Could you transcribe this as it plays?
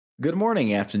Good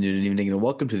morning, afternoon, and evening, and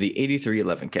welcome to the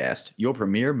 8311 Cast, your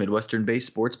premier Midwestern-based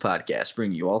sports podcast,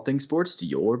 bringing you all things sports to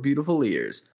your beautiful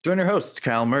ears. Join our hosts,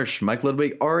 Kyle Mersch, Mike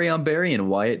Ludwig, Ariane Barry, and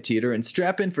Wyatt Teeter, and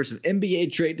strap in for some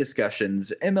NBA trade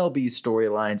discussions, MLB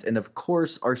storylines, and of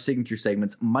course, our signature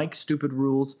segments, Mike's Stupid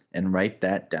Rules, and Write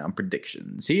That Down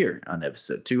Predictions, here on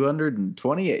episode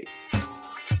 228.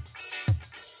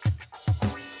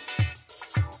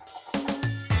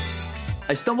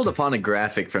 I stumbled upon a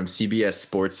graphic from CBS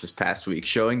Sports this past week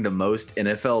showing the most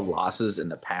NFL losses in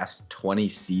the past 20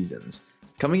 seasons.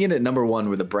 Coming in at number one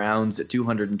were the Browns at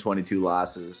 222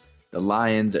 losses, the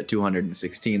Lions at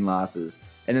 216 losses,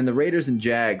 and then the Raiders and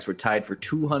Jags were tied for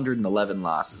 211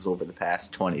 losses over the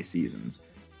past 20 seasons.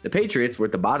 The Patriots were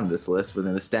at the bottom of this list with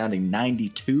an astounding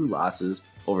 92 losses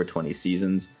over 20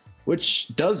 seasons, which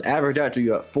does average out to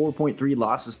about 4.3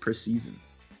 losses per season.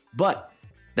 But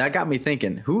that got me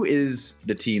thinking, who is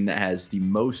the team that has the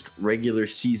most regular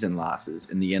season losses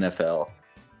in the NFL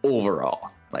overall?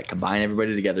 Like, combine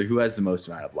everybody together, who has the most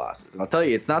amount of losses? And I'll tell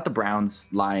you, it's not the Browns,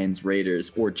 Lions,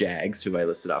 Raiders, or Jags, who I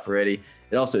listed off already.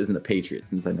 It also isn't the Patriots,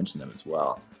 since I mentioned them as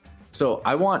well. So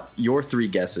I want your three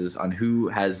guesses on who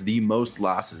has the most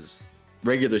losses,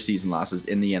 regular season losses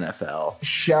in the NFL.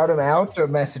 Shout them out or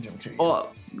message them to you?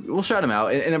 Well, we'll shout them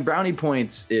out. And then brownie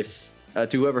points if to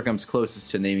whoever comes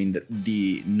closest to naming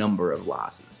the number of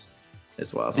losses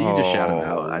as well. So you can just shout them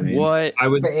out. I mean, what? I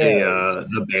would say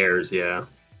the Bears, yeah.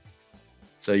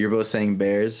 So you're both saying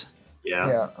Bears?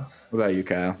 Yeah. What about you,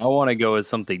 Kyle? I want to go with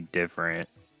something different.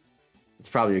 It's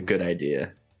probably a good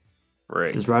idea.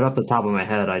 Right. Just right off the top of my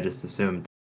head, I just assumed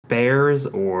Bears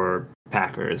or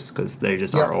Packers because they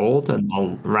just are old and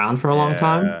around for a long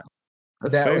time.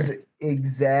 That's That fair. was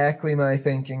exactly my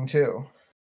thinking too.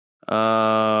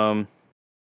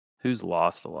 Who's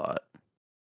lost a lot?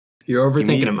 You're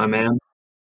overthinking it, my man.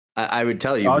 I would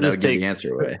tell you, I'll but I just would give take- the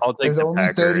answer away. I'll take There's the only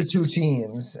Packers. 32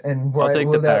 teams, and I'll take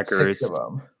the that's Packers. 6 of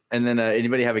them. And then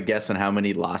anybody have a guess on how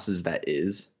many losses that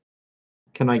is?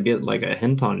 Can I get like a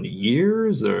hint on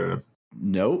years or?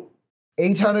 Nope.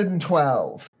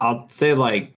 812. I'll say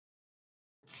like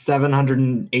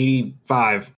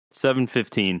 785.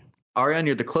 715. Ariane,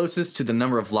 you're the closest to the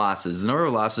number of losses. The number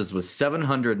of losses was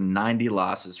 790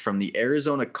 losses from the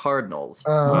Arizona Cardinals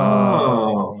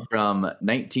Oh. from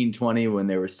 1920 when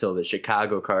they were still the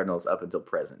Chicago Cardinals up until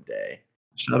present day.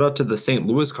 Shout out to the St.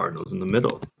 Louis Cardinals in the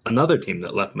middle. Another team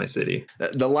that left my city.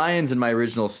 The Lions in my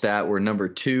original stat were number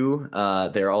two.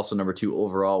 They're also number two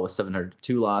overall with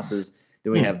 702 losses.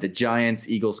 Then we have the Giants,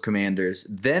 Eagles, Commanders,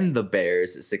 then the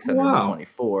Bears at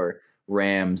 624,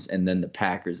 Rams, and then the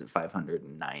Packers at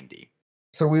 590.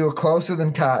 So we were closer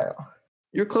than Kyle.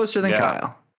 You're closer than Yeah.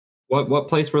 Kyle. What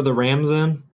place were the Rams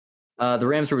in? The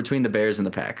Rams were between the Bears and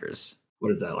the Packers.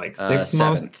 What is that, like sixth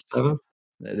seventh. most? Seventh?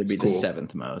 They'd be That's the cool.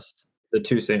 seventh most. The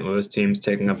two St. Louis teams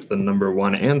taking up the number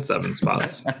 1 and 7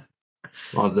 spots.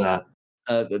 Love that.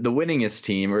 The winningest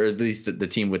team, or at least the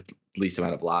team with least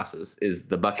amount of losses, is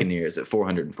the Buccaneers at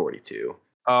 442.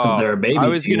 Oh, they're a baby I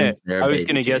was team. gonna. They're a I was baby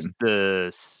gonna guess team.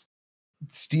 the.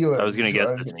 Steelers. I was gonna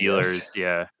guess the gonna Steelers. guess.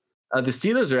 Yeah. The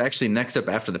Steelers are actually next up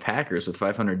after the Packers with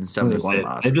 571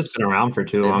 losses. They've just been around for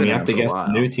too They've long. been You have around to for a guess the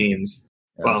while. new teams.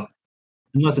 Yeah. Well,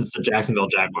 unless it's the Jacksonville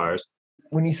Jaguars.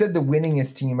 When he said the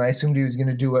winningest team, I assumed he was going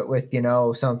to do it with,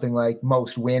 something like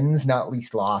most wins, not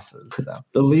least losses. So,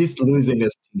 The least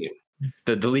losingest team.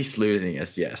 The least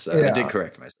losingest, yes. I Yeah. did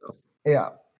correct myself. yeah.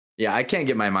 Yeah, I can't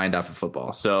get my mind off of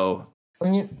football. So I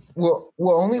mean, we're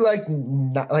only like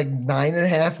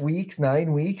 9 weeks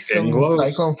Getting from close.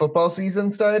 Cyclone football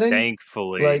season starting.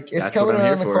 Thankfully. Like, it's That's what coming I'm here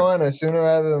around the for. corner sooner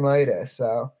rather than later.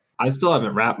 So, I still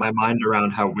haven't wrapped my mind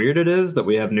around how weird it is that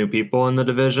we have new people in the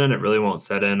division. It really won't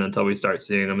set in until we start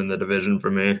seeing them in the division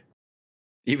for me.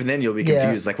 even then you'll be Yeah.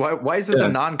 confused. Like, why is this Yeah. a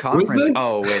non-conference? Who's this?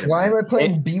 Oh, wait. why am I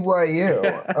playing BYU?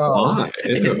 Why?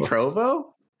 In Ew.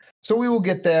 Provo? So we will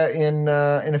get there in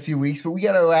a few weeks, but we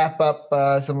got to wrap up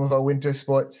some of our winter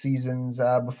sports seasons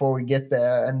before we get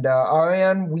there. And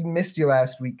Ariane, we missed you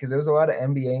last week because there was a lot of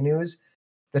NBA news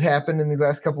that happened in these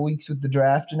last couple weeks with the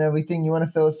draft and everything. You want to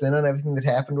fill us in on everything that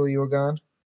happened while you were gone?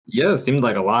 Yeah, it seemed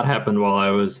like a lot happened while I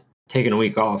was taking a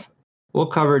week off. We'll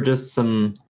cover just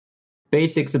some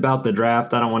basics about the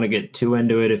draft. I don't want to get too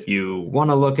into it. If you want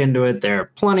to look into it, there are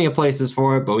plenty of places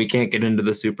for it, but we can't get into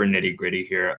the super nitty gritty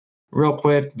here. Real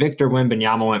quick, Victor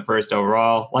Wembanyama went first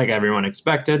overall, like everyone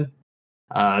expected.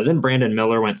 Then Brandon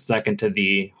Miller went second to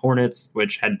the Hornets,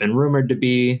 which had been rumored to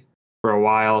be for a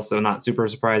while, so not super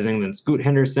surprising. Then Scoot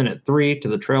Henderson at 3 to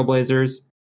the Trailblazers.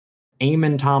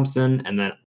 Eamon Thompson, and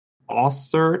then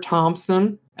Ausar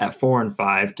Thompson at 4 and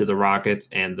 5 to the Rockets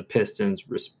and the Pistons,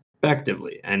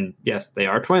 respectively. And yes, they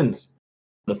are twins.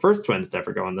 the first twins to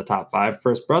ever go in the top 5,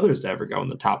 first brothers to ever go in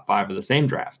the top 5 of the same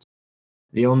draft.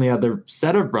 The only other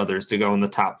set of brothers to go in the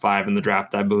top 5 in the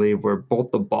draft, I believe, were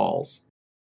both the Balls,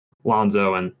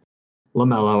 Lonzo and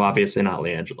LaMelo, obviously not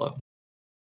LiAngelo.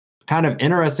 Kind of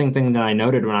interesting thing that I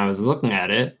noted when I was looking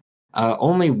at it,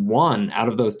 only 1 out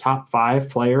of those top 5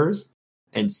 players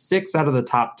and 6 out of the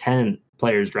top 10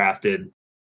 players drafted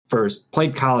first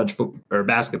played college football or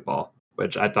basketball,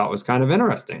 which I thought was kind of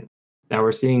interesting. Now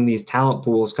we're seeing these talent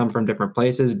pools come from different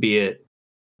places, be it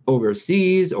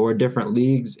overseas or different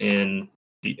leagues in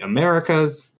the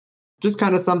Americas. Just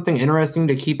kind of something interesting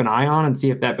to keep an eye on and see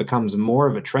if that becomes more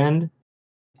of a trend.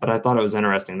 But I thought it was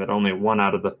interesting that only 1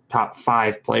 out of the top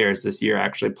 5 players this year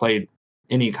actually played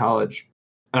any college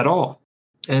at all.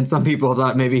 And some people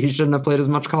thought maybe he shouldn't have played as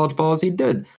much college ball as he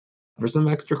did for some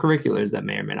extracurriculars that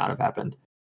may or may not have happened.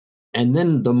 And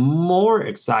then the more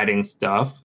exciting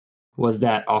stuff was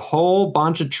that a whole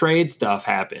bunch of trade stuff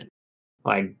happened.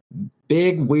 Like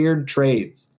big, weird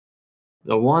trades.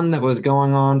 The one that was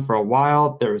going on for a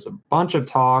while, there was a bunch of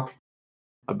talk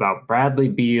about Bradley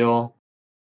Beal.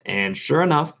 And sure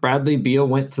enough, Bradley Beal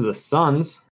went to the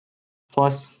Suns.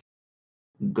 Plus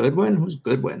Goodwin? Who's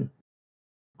Goodwin?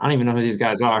 I don't even know who these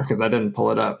guys are because I didn't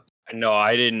pull it up. No,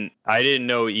 I didn't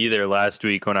know either last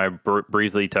week when I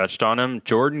briefly touched on him.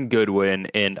 Jordan Goodwin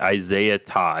and Isaiah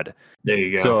Todd. There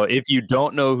you go. So if you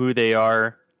don't know who they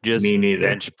are, just Me neither.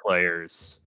 bench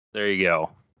players. There you go.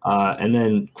 And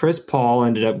then Chris Paul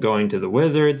ended up going to the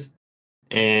Wizards,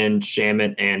 and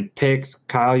Shamet and picks.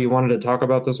 Kyle, you wanted to talk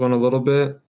about this one a little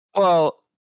bit? Well,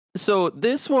 so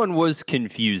this one was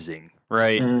confusing,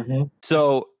 right? Mm-hmm.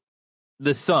 So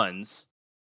the Suns,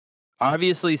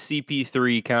 obviously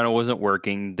CP3 kind of wasn't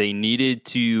working. They needed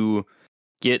to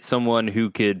get someone who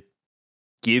could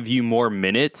give you more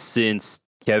minutes since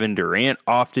Kevin Durant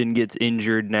often gets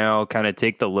injured now, kind of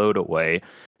take the load away.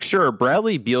 Sure,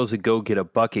 Bradley Beal's a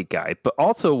go-get-a-bucket guy, but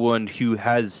also one who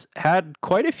has had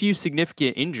quite a few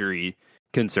significant injury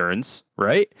concerns,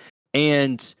 right?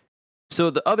 And so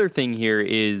the other thing here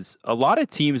is a lot of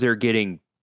teams are getting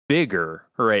bigger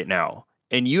right now,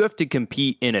 and you have to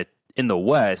compete in the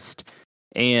West.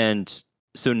 And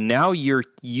so now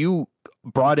you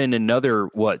brought in another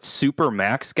super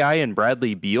max guy in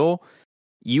Bradley Beal.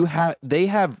 They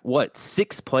have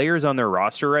 6 players on their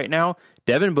roster right now: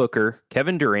 Devin Booker,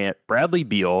 Kevin Durant, Bradley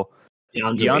Beal,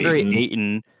 DeAndre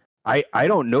Ayton. I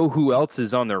don't know who else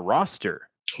is on their roster.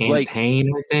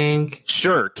 Campaign, I think.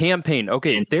 Sure, Campaign.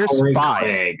 Okay, And there's Torrey 5.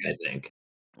 Craig, I think.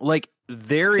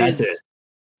 There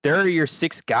are your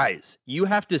 6 guys. You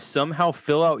have to somehow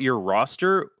fill out your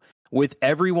roster with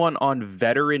everyone on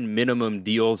veteran minimum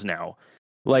deals now.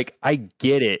 I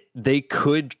get it. They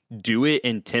could do it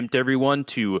and tempt everyone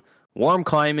to warm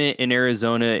climate in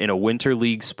Arizona in a winter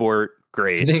league sport.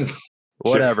 Great.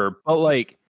 Whatever. Sure.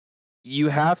 But you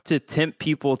have to tempt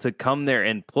people to come there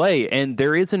and play, and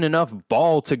there isn't enough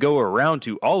ball to go around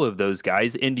to all of those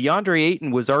guys. And DeAndre Ayton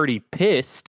was already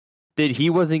pissed that he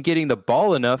wasn't getting the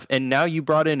ball enough, and now you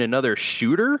brought in another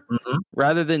shooter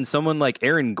rather than someone like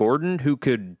Aaron Gordon who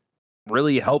could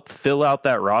really help fill out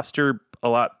that roster a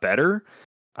lot better.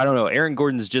 I don't know. Aaron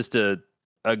Gordon's just a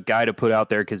guy to put out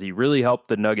there because he really helped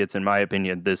the Nuggets, in my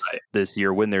opinion, this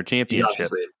year win their championship. He's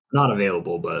obviously not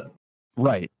available, but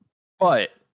right. But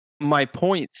my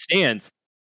point stands.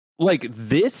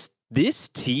 This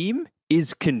team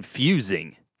is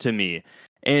confusing to me,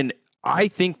 and I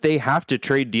think they have to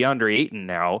trade DeAndre Ayton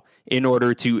now in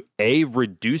order to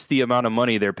reduce the amount of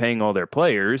money they're paying all their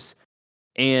players,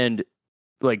 and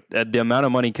the amount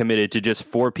of money committed to just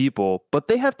 4 people, but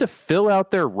they have to fill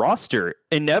out their roster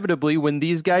inevitably when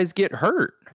these guys get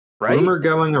hurt, right? Rumor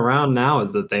going around now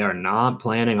is that they are not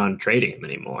planning on trading him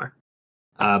anymore.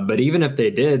 But even if they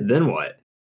did, then what?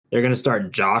 They're going to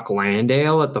start Jock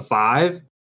Landale at the 5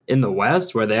 in the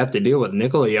West where they have to deal with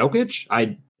Nikola Jokic?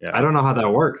 I don't know how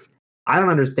that works. I don't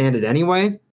understand it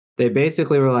anyway. They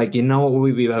basically were like, you know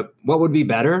what would be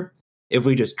better if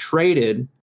we just traded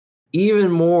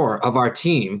even more of our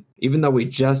team, even though we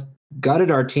just gutted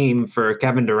our team for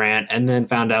Kevin Durant and then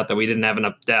found out that we didn't have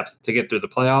enough depth to get through the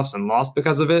playoffs and lost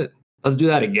because of it. Let's do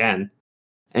that again.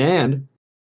 And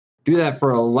do that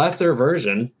for a lesser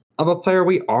version of a player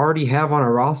we already have on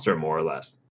our roster, more or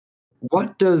less.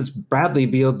 What does Bradley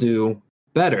Beal do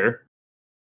better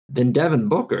than Devin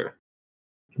Booker?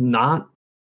 Not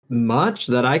much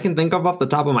that I can think of off the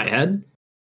top of my head.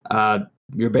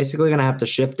 You're basically going to have to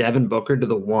shift Devin Booker to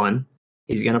the 1.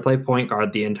 He's going to play point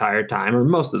guard the entire time, or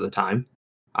most of the time.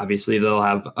 Obviously, they'll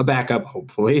have a backup,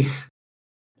 hopefully.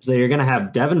 So you're going to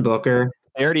have Devin Booker.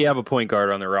 They already have a point guard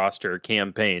on the roster,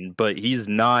 Campaign, but he's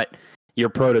not your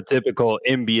prototypical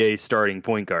NBA starting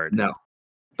point guard. No.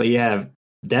 But you have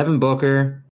Devin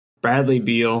Booker, Bradley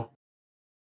Beal,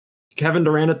 Kevin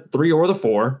Durant at 3 or the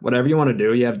 4, whatever you want to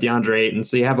do. You have DeAndre Ayton.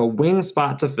 So you have a wing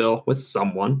spot to fill with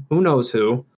someone. Who knows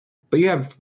who? But you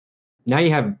have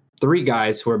 3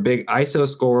 guys who are big ISO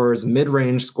scorers,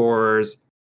 mid-range scorers,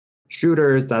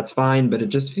 shooters. That's fine, but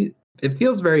it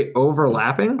feels very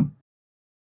overlapping.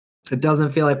 It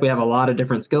doesn't feel like we have a lot of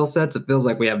different skill sets. It feels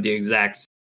like we have the exact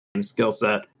same skill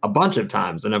set a bunch of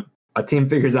times. And if a team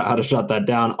figures out how to shut that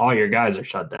down, all your guys are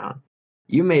shut down.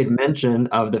 You made mention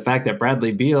of the fact that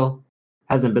Bradley Beal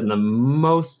hasn't been the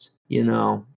most,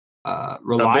 reliable.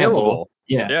 Available.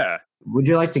 Yeah. Would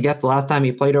you like to guess the last time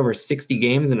he played over 60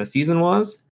 games in a season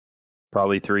was?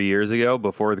 Probably 3 years ago,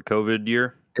 before the COVID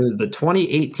year. It was the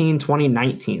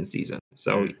 2018-2019 season.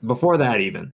 So before that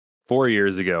even. 4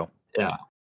 years ago. Yeah.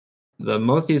 The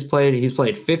most he's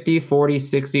played 50, 40,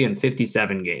 60, and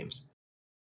 57 games.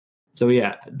 So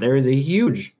yeah, there is a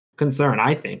huge concern,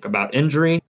 I think, about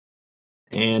injury.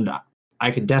 And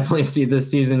I could definitely see this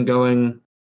season going,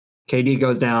 KD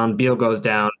goes down, Beal goes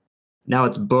down. Now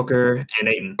it's Booker and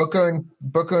Ayton.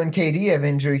 Booker and KD have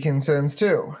injury concerns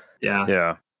too.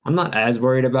 Yeah. I'm not as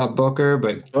worried about Booker,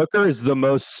 but Booker is the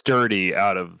most sturdy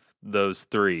out of those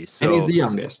 3. So, and he's the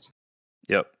youngest.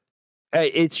 Yep.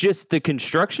 It's just the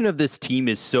construction of this team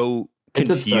is so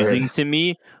It's confusing absurd. to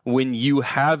me when you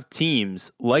have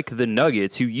teams like the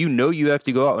Nuggets who you have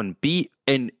to go out and beat,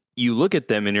 and you look at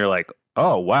them and you're like,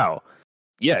 oh, wow.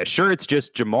 Yeah, sure, it's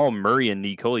just Jamal Murray and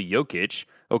Nikola Jokic.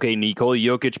 Okay, Nikola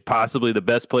Jokic, possibly the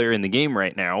best player in the game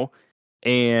right now.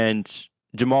 And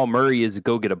Jamal Murray is a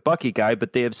go-get-a-bucket guy,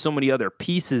 but they have so many other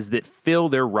pieces that fill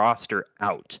their roster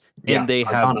out. And they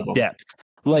have depth.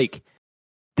 Like,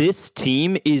 this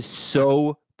team is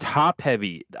so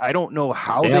top-heavy. I don't know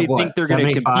how they think they're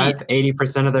going to compete.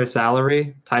 80% of their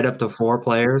salary tied up to 4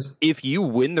 players. If you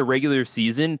win the regular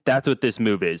season, that's what this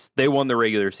move is. They won the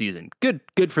regular season. Good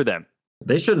for them.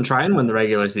 They shouldn't try and win the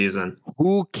regular season.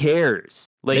 Who cares?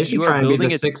 Like, they should try and be the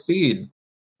 6th seed.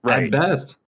 Right. At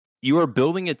best. You are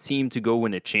building a team to go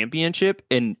win a championship,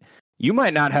 and you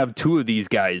might not have 2 of these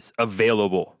guys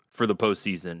available for the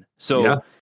postseason. So,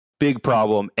 big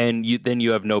problem. And then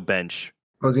you have no bench.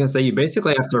 I was going to say, you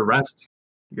basically have to rest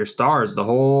your stars the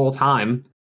whole time.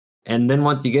 And then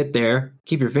once you get there,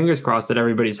 keep your fingers crossed that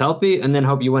everybody's healthy, and then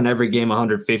hope you win every game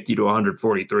 150 to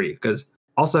 143. Because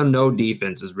also no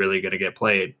defense is really going to get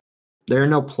played. There are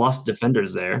no plus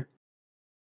defenders there.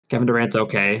 Kevin Durant's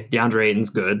okay. DeAndre Ayton's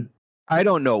good. I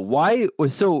don't know why.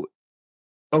 So,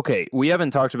 okay, we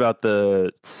haven't talked about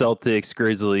the Celtics,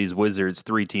 Grizzlies, Wizards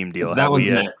 3-team deal. That one's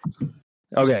next.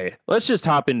 Okay, let's just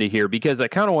hop into here because I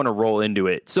kind of want to roll into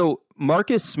it. So,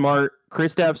 Marcus Smart,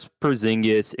 Kristaps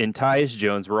Porzingis, and Tyus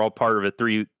Jones were all part of a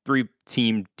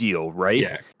three-team deal, right?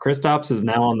 Yeah. Kristaps is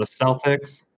now on the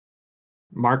Celtics.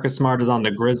 Marcus Smart is on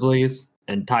the Grizzlies,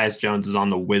 and Tyus Jones is on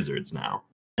the Wizards now.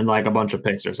 And like a bunch of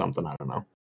picks or something, I don't know.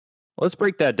 Let's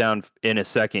break that down in a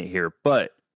second here.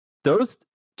 But those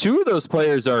 2 of those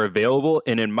players are available,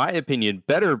 and in my opinion,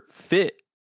 better fit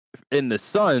in the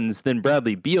Suns than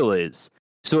Bradley Beal is.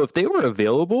 So if they were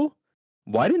available,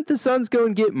 why didn't the Suns go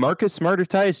and get Marcus Smart or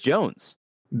Tyus Jones?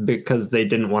 Because they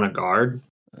didn't want a guard.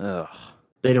 Ugh.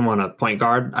 They didn't want a point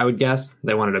guard, I would guess.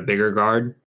 They wanted a bigger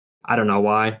guard. I don't know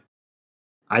why.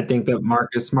 I think that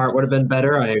Marcus Smart would have been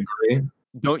better. I agree.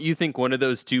 Don't you think one of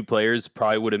those 2 players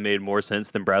probably would have made more sense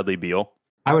than Bradley Beal?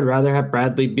 I would rather have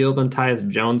Bradley Beal than Tyus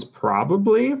Jones,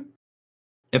 probably,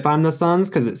 if I'm the Suns,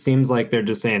 because it seems like they're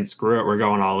just saying, screw it, we're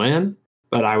going all in.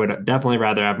 But I would definitely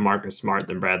rather have Marcus Smart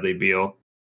than Bradley Beal.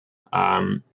 But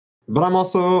I'm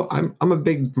also, I'm a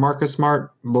big Marcus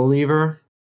Smart believer.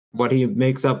 What he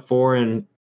makes up for in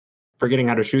forgetting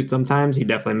how to shoot sometimes, he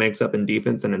definitely makes up in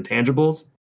defense and intangibles.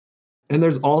 And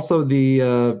there's also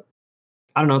the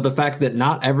the fact that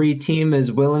not every team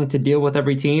is willing to deal with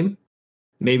every team.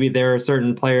 Maybe there are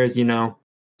certain players,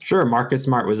 sure, Marcus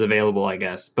Smart was available, I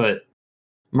guess, but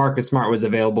Marcus Smart was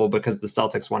available because the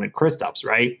Celtics wanted Kristaps,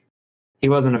 right? He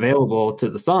wasn't available to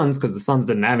the Suns because the Suns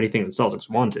didn't have anything the Celtics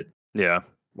wanted. Yeah.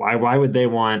 Why would they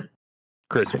want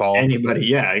Chris Paul? Anybody?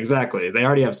 Yeah, exactly. They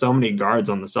already have so many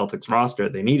guards on the Celtics roster.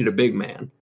 They needed a big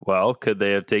man. Well, could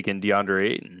they have taken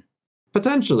DeAndre Ayton?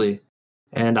 Potentially.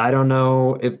 And I don't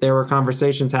know if there were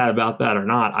conversations had about that or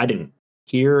not. I didn't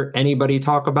hear anybody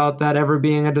talk about that ever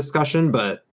being a discussion,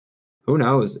 but who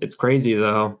knows? It's crazy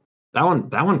though. That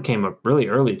one came up really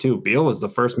early too. Beal was the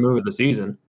first move of the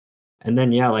season. And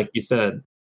then like you said,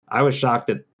 I was shocked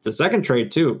at the second trade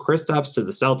too. Kristaps to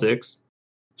the Celtics.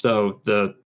 So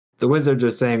the Wizards are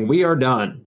saying we are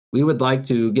done. we would like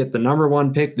to get the number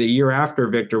 1 pick the year after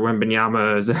Victor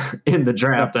Wembanyama is in the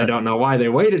draft. I don't know why they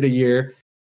waited a year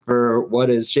for what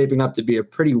is shaping up to be a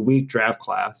pretty weak draft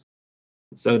class.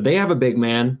 So they have a big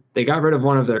man. They got rid of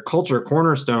one of their culture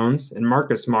cornerstones in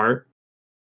Marcus Smart,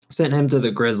 sent him to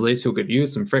the Grizzlies, who could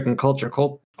use some freaking culture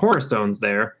cornerstones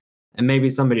there, and maybe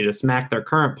somebody to smack their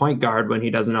current point guard when he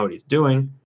doesn't know what he's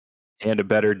doing. And a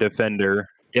better defender.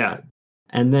 Yeah.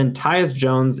 And then Tyus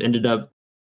Jones ended up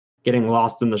getting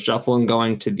lost in the shuffle and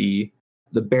going to the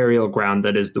burial ground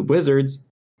that is the Wizards,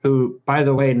 who, by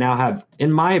the way, now have,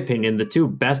 in my opinion, the 2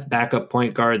 best backup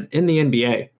point guards in the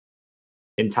NBA,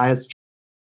 in Tyus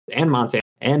and Monte.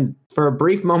 And for a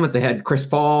brief moment, they had Chris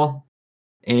Paul.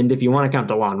 And if you want to count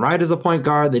DeLon Wright as a point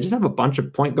guard, they just have a bunch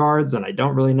of point guards, and I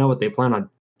don't really know what they plan on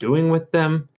doing with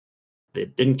them. They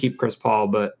didn't keep Chris Paul,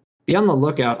 but be on the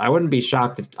lookout. I wouldn't be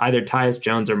shocked if either Tyus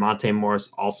Jones or Monte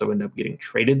Morris also end up getting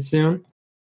traded soon.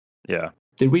 Yeah.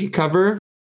 Did we cover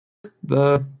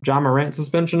the John Morant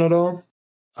suspension at all?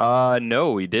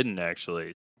 No, we didn't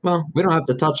actually. Well, we don't have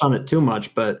to touch on it too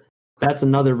much, but that's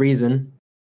another reason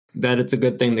that it's a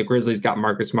good thing the Grizzlies got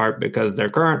Marcus Smart, because their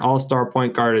current all-star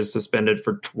point guard is suspended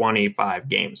for 25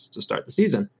 games to start the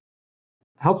season.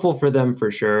 Helpful for them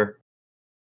for sure.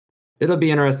 It'll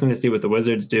be interesting to see what the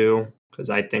Wizards do, because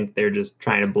I think they're just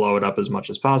trying to blow it up as much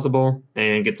as possible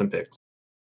and get some picks.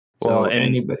 Well,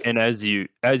 and as you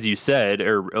said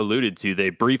or alluded to,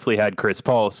 they briefly had Chris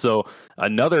Paul. So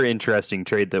another interesting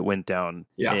trade that went down.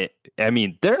 Yeah. I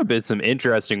mean, there have been some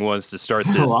interesting ones to start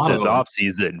this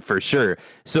offseason for sure.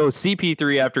 So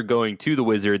CP3, after going to the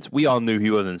Wizards, we all knew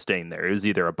he wasn't staying there. It was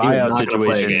either a buyout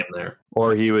situation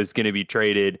or he was going to be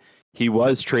traded. He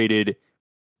was traded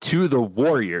to the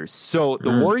Warriors. So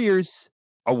the Warriors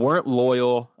weren't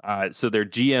loyal. So their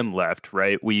GM left,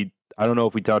 right? I don't know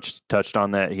if we touched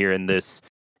on that here on this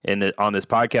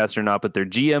podcast or not, but their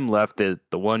GM left, the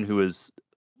one who was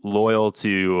loyal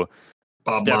to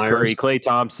Bob Steph Myers, Curry, Klay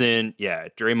Thompson,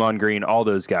 Draymond Green, all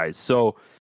those guys. So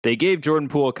they gave Jordan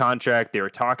Poole a contract. They were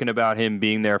talking about him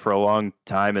being there for a long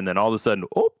time, and then all of a sudden,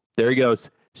 there he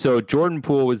goes. So Jordan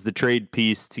Poole was the trade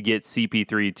piece to get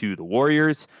CP3 to the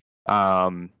Warriors.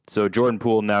 So Jordan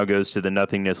Poole now goes to the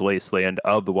nothingness wasteland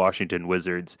of the Washington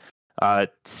Wizards.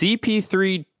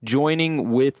 CP3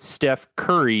 joining with Steph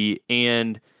Curry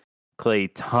and Klay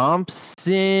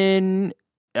Thompson,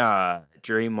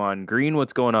 Draymond Green.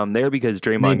 What's going on there? Because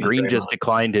Draymond Green just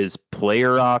declined his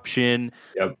player option.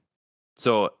 Yep.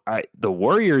 So the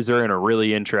Warriors are in a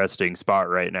really interesting spot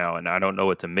right now, and I don't know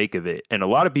what to make of it. And a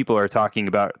lot of people are talking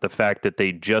about the fact that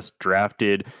they just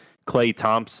drafted Klay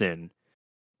Thompson,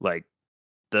 like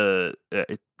the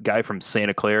guy from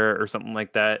Santa Clara or something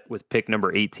like that, with pick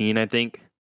number 18, I think.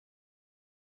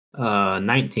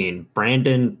 19,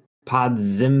 Brandon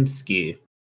Podziemski.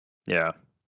 Yeah.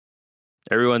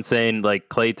 Everyone's saying like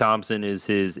Klay Thompson is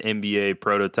his NBA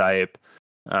prototype.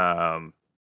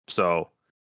 So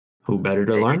who better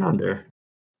to learn under?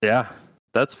 Yeah,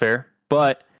 that's fair.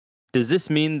 But does this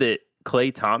mean that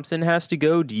Klay Thompson has to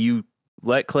go? Do you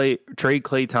let trade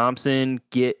Klay Thompson,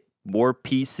 get more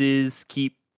pieces,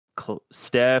 keep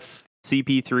Steph,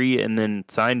 CP3, and then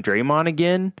sign Draymond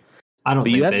again? I don't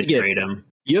think they trade him.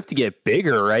 You have to get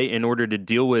bigger, right, in order to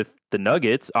deal with the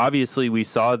Nuggets. Obviously, we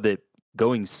saw that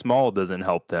going small doesn't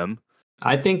help them.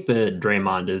 I think that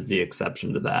Draymond is the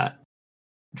exception to that.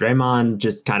 Draymond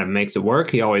just kind of makes it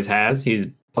work. He always has. He's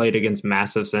played against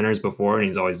massive centers before, and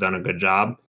he's always done a good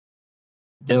job.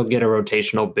 They'll get a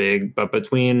rotational big, but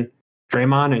between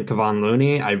Draymond and Kevon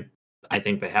Looney, I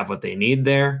think they have what they need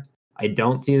there. I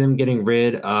don't see them getting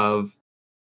rid of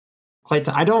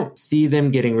Klay. I don't see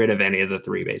them getting rid of any of the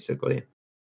three, basically.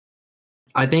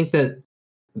 I think that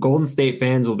Golden State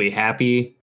fans will be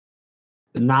happy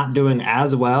not doing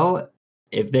as well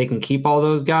if they can keep all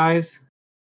those guys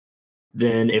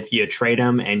than if you trade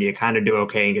them and you kind of do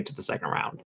okay and get to the second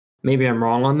round. Maybe I'm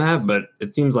wrong on that, but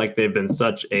it seems like they've been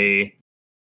such a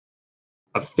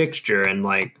fixture and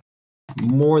like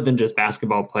more than just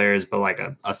basketball players, but like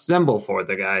a symbol for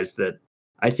the guys that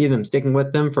I see them sticking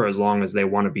with them for as long as they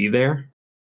want to be there.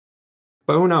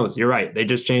 But who knows? You're right. They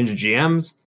just changed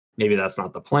GMs. Maybe that's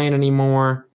not the plan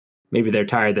anymore. Maybe they're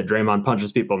tired that Draymond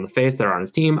punches people in the face that are on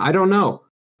his team. I don't know.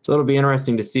 So it'll be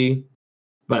interesting to see.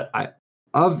 But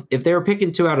if they were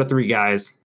picking 2 out of 3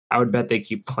 guys, I would bet they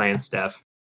keep Klay and Steph.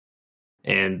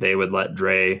 And they would let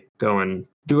Dre go and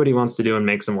do what he wants to do and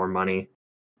make some more money,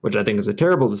 which I think is a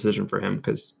terrible decision for him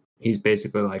because he's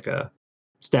basically like a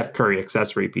Steph Curry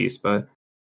accessory piece. But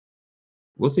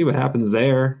we'll see what happens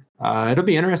there. It'll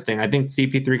be interesting. I think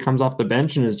CP3 comes off the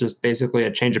bench and is just basically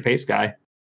a change of pace guy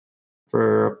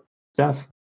for Steph.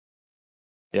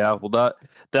 Yeah, well,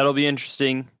 that'll be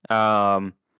interesting.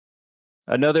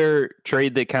 Another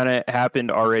trade that kind of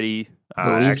happened already,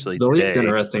 actually the least today,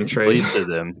 interesting trade. least of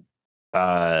them.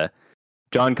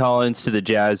 John Collins to the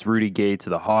Jazz, Rudy Gay to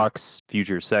the Hawks,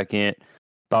 future second.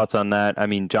 Thoughts on that? I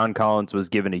mean, John Collins was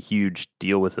given a huge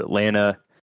deal with Atlanta.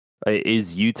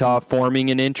 Is Utah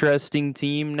forming an interesting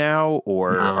team now,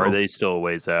 or are No. they still a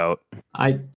ways out?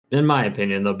 In my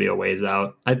opinion, they'll be a ways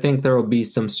out. I think there will be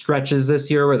some stretches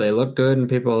this year where they look good and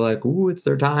people are like, ooh, it's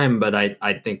their time. But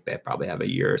I think they probably have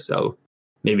a year or so,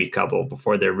 maybe a couple,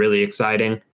 before they're really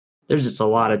exciting. There's just a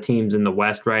lot of teams in the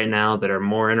West right now that are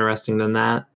more interesting than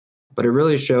that. But it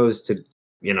really shows to,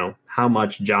 how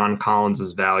much John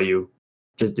Collins' value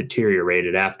just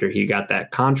deteriorated after he got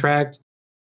that contract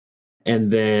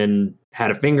and then had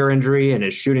a finger injury and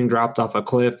his shooting dropped off a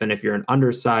cliff. And if you're an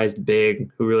undersized big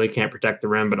who really can't protect the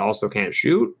rim but also can't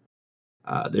shoot,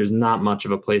 there's not much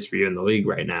of a place for you in the league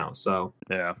right now. So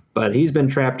yeah, but he's been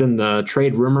trapped in the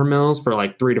trade rumor mills for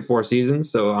like 3 to 4 seasons.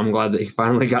 So I'm glad that he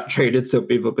finally got traded so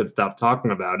people could stop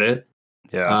talking about it.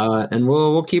 Yeah. And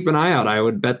we'll keep an eye out. I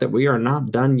would bet that we are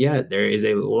not done yet. There is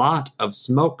a lot of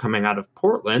smoke coming out of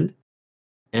Portland,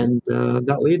 and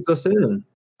that leads us in.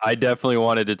 I definitely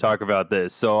wanted to talk about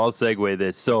this, so I'll segue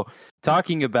this. So,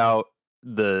 talking about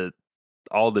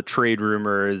all the trade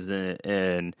rumors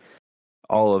and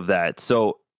all of that.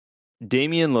 So,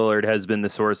 Damian Lillard has been the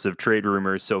source of trade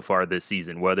rumors so far this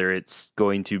season, whether it's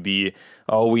going to be,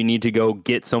 oh, we need to go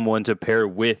get someone to pair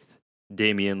with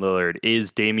Damian Lillard.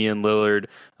 Is Damian Lillard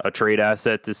a trade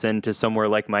asset to send to somewhere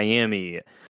like Miami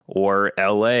or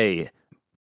LA?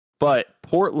 But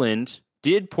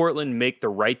did Portland make the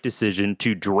right decision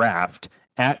to draft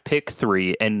at pick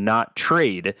 3 and not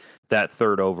trade that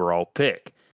 3rd overall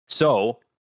pick? So,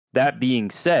 that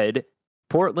being said,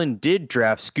 Portland did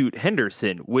draft Scoot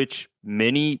Henderson, which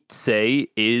many say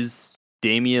is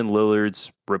Damian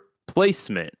Lillard's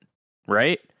replacement,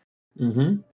 right?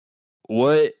 Mm-hmm.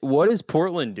 What is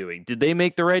Portland doing? Did they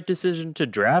make the right decision to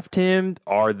draft him?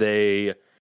 Are they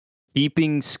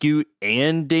keeping Scoot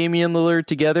and Damian Lillard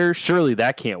together? Surely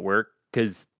that can't work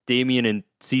because Damian and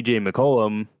CJ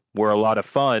McCollum were a lot of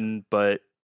fun, but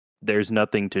there's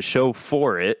nothing to show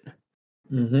for it.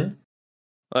 Mm-hmm.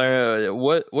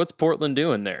 What's Portland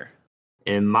doing there?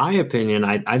 In my opinion,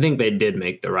 I think they did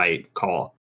make the right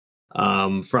call.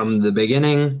 From the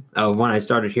beginning of when I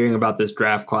started hearing about this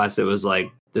draft class, it was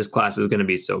like, this class is going to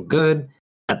be so good.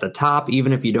 At the top,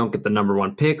 even if you don't get the number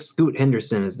 1 pick, Scoot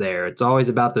Henderson is there. It's always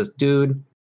about this dude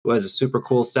who has a super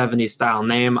cool 70s style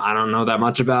name. I don't know that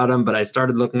much about him, but I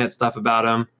started looking at stuff about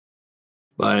him.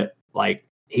 But like,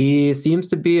 he seems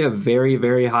to be a very,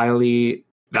 very highly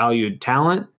valued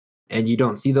talent, and you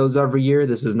don't see those every year.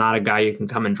 This is not a guy you can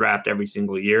come and draft every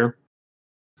single year.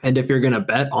 And if you're going to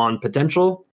bet on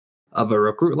potential of a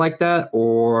recruit like that,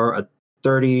 or a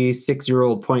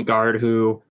 36-year-old point guard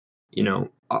who,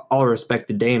 all respect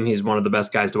to Dame, he's one of the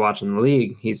best guys to watch in the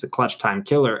league. He's a clutch time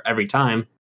killer every time.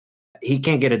 He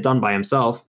can't get it done by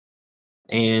himself.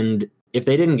 And if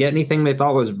they didn't get anything they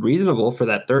thought was reasonable for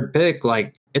that 3rd pick,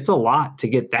 like, it's a lot to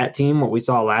get that team, what we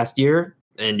saw last year.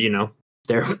 And,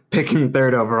 they're picking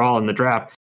 3rd overall in the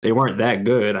draft. They weren't that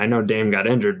good. I know Dame got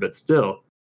injured, but still,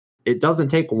 it doesn't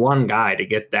take one guy to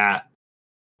get that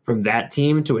from that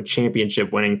team to a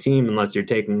championship winning team unless you're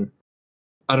taking,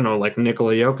 I don't know, like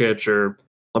Nikola Jokic or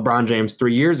LeBron James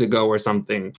 3 years ago or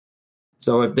something.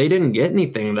 So if they didn't get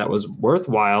anything that was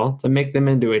worthwhile to make them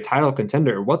into a title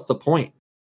contender, what's the point?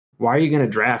 Why are you going to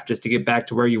draft just to get back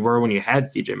to where you were when you had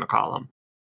CJ McCollum?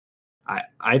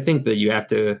 I think that you have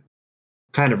to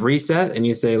kind of reset and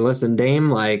you say, listen, Dame,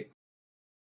 like,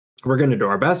 we're going to do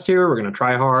our best here. We're going to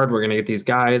try hard. We're going to get these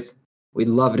guys. We'd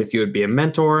love it if you would be a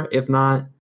mentor. If not,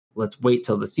 let's wait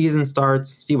till the season starts,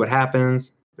 see what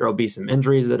happens. There will be some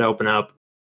injuries that open up,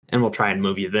 and we'll try and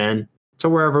move you then to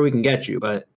wherever we can get you.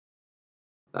 But,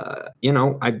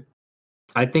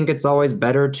 I think it's always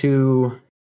better to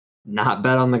not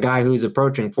bet on the guy who's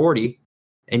approaching 40,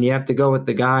 and you have to go with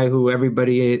the guy who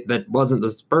everybody that wasn't the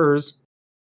Spurs,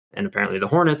 and apparently the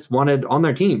Hornets, wanted on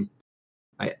their team.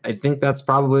 I think that's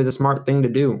probably the smart thing to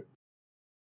do.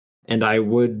 And I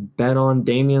would bet on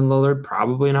Damian Lillard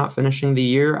probably not finishing the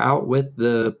year out with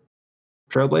the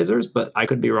Trailblazers, but I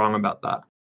could be wrong about that.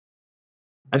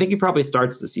 I think he probably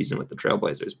starts the season with the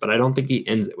Trailblazers, but I don't think he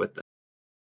ends it with them.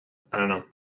 I don't know.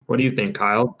 What do you think,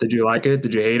 Kyle? Did you like it?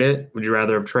 Did you hate it? Would you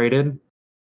rather have traded?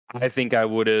 I think I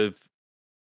would have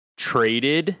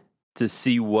traded to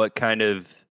see what kind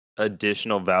of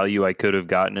additional value I could have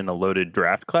gotten in a loaded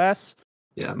draft class.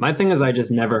 Yeah, my thing is I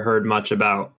just never heard much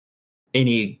about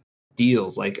any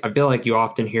deals. Like, I feel like you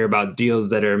often hear about deals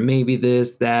that are maybe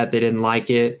this, that, they didn't like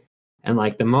it. And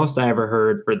like the most I ever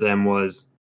heard for them was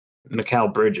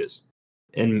Mikal Bridges.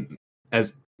 And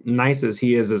as nice as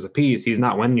he is as a piece, he's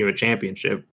not winning you a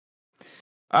championship.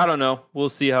 I don't know. We'll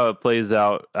see how it plays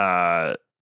out.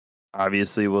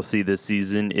 Obviously, we'll see this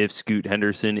season if Scoot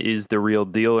Henderson is the real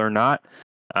deal or not.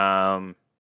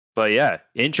 But yeah,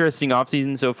 interesting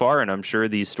offseason so far, and I'm sure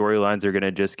these storylines are going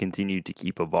to just continue to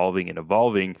keep evolving and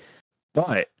evolving.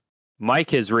 But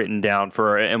Mike has written down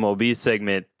for our MLB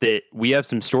segment that we have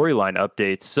some storyline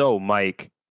updates. So, Mike,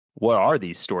 what are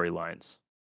these storylines?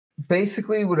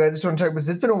 Basically, what I just want to talk about is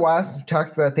it's been a while since we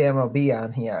talked about the MLB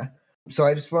on here. So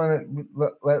I just want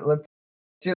to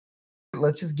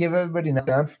let's just give everybody an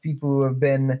update for people who have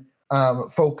been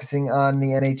focusing on the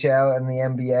NHL and the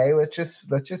NBA.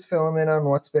 Let's just fill them in on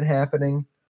what's been happening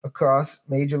across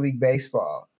Major League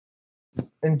Baseball.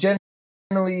 And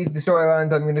generally, the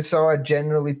storylines I'm going to show are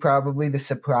generally probably the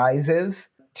surprises.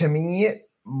 To me,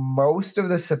 most of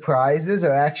the surprises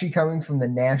are actually coming from the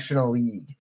National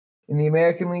League. In the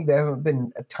American League, there haven't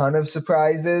been a ton of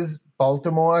surprises.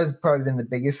 Baltimore has probably been the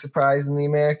biggest surprise in the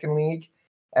American League.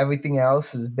 Everything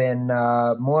else has been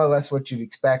more or less what you'd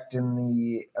expect in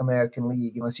the American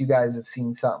League, unless you guys have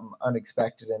seen something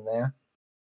unexpected in there.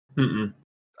 Mm-mm.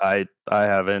 I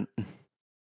haven't.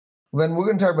 Then we're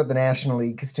going to talk about the National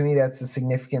League, because to me that's the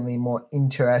significantly more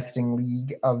interesting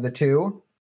league of the two.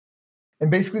 And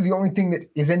basically the only thing that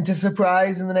isn't a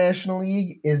surprise in the National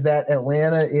League is that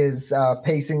Atlanta is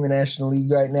pacing the National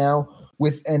League right now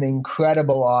with an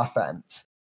incredible offense.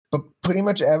 But pretty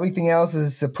much everything else is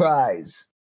a surprise.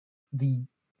 The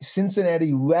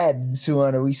Cincinnati Reds, who are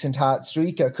on a recent hot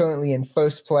streak, are currently in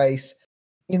first place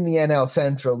in the NL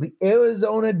Central. The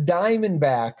Arizona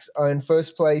Diamondbacks are in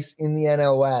first place in the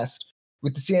NL West,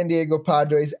 with the San Diego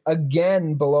Padres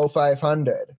again below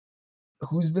 500.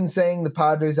 Who's been saying the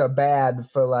Padres are bad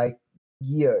for like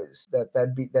years?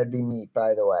 That'd be me,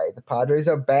 by the way. The Padres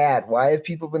are bad. Why have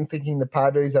people been thinking the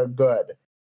Padres are good?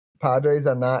 Padres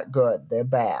are not good. They're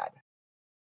bad.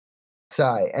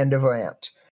 Sorry, end of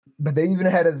rant. But they're even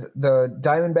ahead of the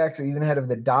Diamondbacks are even ahead of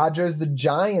the Dodgers. The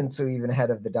Giants are even ahead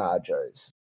of the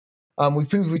Dodgers. We've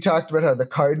previously talked about how the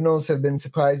Cardinals have been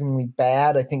surprisingly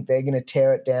bad. I think they're going to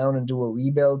tear it down and do a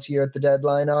rebuild here at the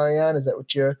deadline, Ariane. Is that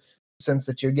what your sense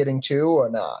that you're getting to or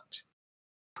not?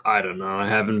 I don't know. I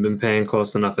haven't been paying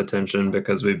close enough attention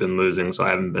because we've been losing, so I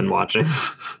haven't been watching.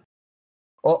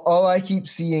 All I keep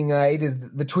seeing, right,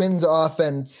 is the Twins'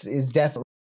 offense is definitely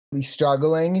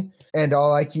struggling, and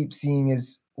all I keep seeing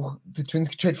is the Twins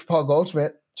could trade for Paul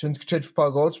Goldschmidt.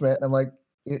 And I'm like,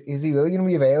 is he really going to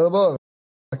be available? Are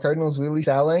the Cardinals really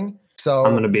selling? So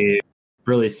I'm going to be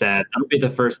really sad. That'll be the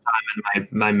first time in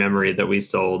my memory that we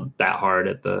sold that hard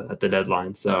at the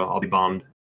deadline, so I'll be bummed.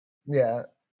 Yeah,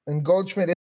 and Goldschmidt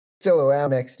is still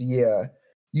around next year.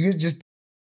 You just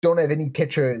don't have any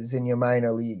pitchers in your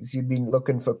minor leagues. You'd be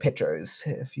looking for pitchers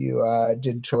if you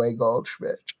did Troy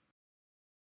Goldschmidt.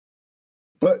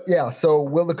 But yeah, so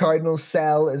will the Cardinals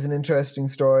sell is an interesting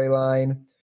storyline.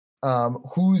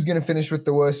 Who's going to finish with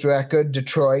the worst record,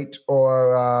 Detroit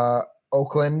or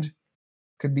Oakland?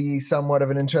 Could be somewhat of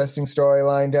an interesting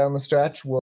storyline down the stretch.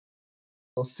 We'll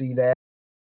see that.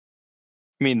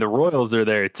 I mean, the Royals are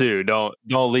there too. Don't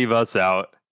leave us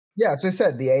out. Yeah, as I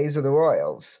said, the A's are the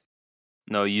Royals.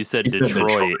 No, you said You said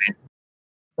Detroit.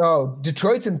 Oh,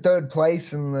 Detroit's in third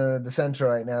place in the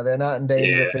Central right now. They're not in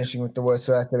danger of finishing with the worst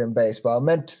record in baseball. I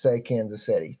meant to say Kansas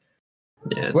City.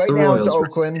 Yeah, right now it's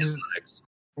Oakland.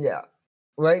 Yeah.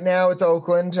 Right now it's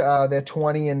Oakland. They're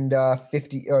 20 and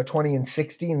 50 or 20 and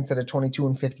 60 instead of 22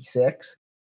 and 56.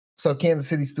 So Kansas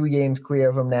City's 3 games clear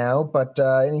of them now, but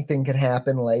anything can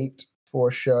happen late for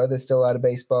sure. There's still a lot of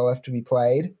baseball left to be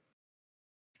played.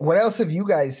 What else have you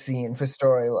guys seen for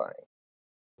storyline?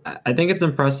 I think it's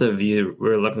impressive.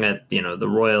 We're looking at, the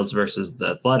Royals versus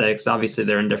the Athletics. Obviously,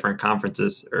 they're in different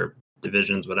conferences or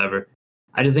divisions, whatever.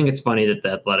 I just think it's funny that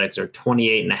the Athletics are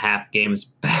 28 and a half games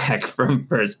back from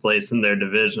first place in their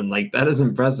division. Like, that is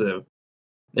impressive.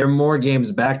 They're more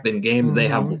games back than games they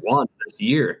have won this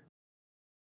year.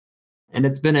 And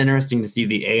it's been interesting to see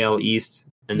the AL East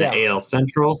and the AL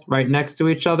Central right next to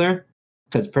each other.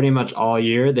 Because pretty much all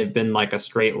year, they've been like a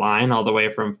straight line all the way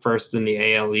from first in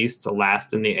the AL East to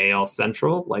last in the AL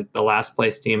Central. Like, the last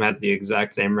place team has the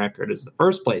exact same record as the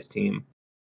first place team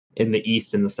in the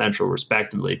East and the Central,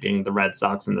 respectively, being the Red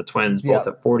Sox and the Twins, both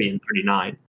at 40 and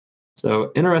 39.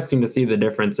 So interesting to see the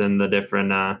difference in the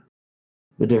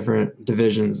different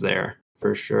divisions there,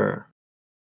 for sure.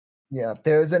 Yeah,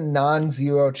 there's a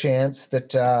non-zero chance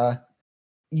that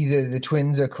either the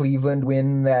Twins or Cleveland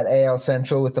win that AL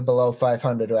Central with the below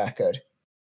 500 record.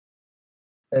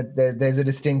 There's a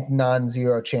distinct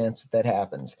non-zero chance that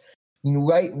happens.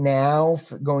 Right now,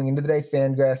 going into the day,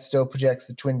 Fangraphs still projects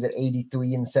the Twins at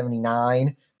 83 and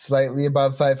 79, slightly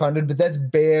above 500, but that's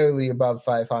barely above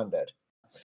 500.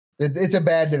 It's a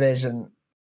bad division.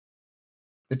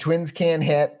 The Twins can't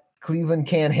hit. Cleveland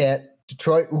can't hit.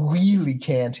 Detroit really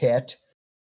can't hit.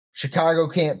 Chicago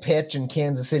can't pitch, and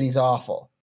Kansas City's awful.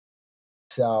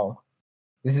 So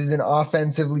this is an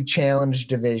offensively challenged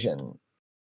division.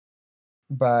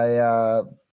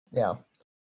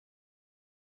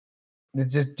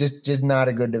 It's just not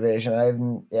a good division. I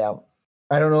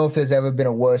don't know if there's ever been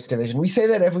a worse division. We say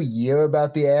that every year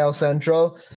about the AL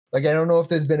Central. Like, I don't know if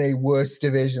there's been a worse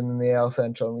division than the AL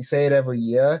Central. And we say it every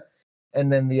year,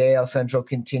 and then the AL Central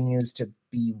continues to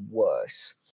be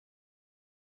worse.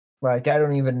 Like, I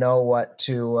don't even know what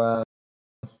to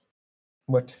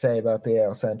say about the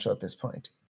AL Central at this point.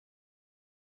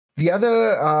 The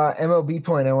other MLB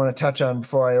point I want to touch on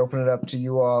before I open it up to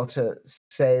you all to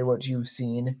say what you've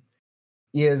seen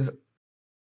is,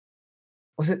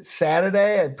 was it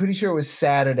Saturday? I'm pretty sure it was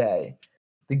Saturday.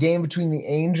 The game between the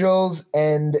Angels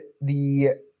and the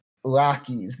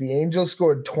Rockies. The Angels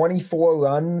scored 24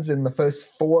 runs in the first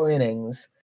 4 innings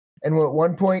and were at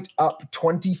one point up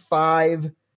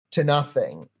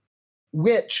 25-0,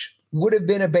 which would have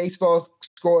been a baseball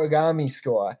scoregami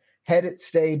score had it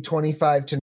stayed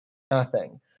 25-0.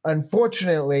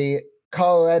 Unfortunately,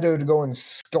 Colorado to go and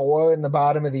score in the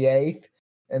bottom of the 8th,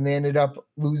 and they ended up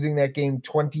losing that game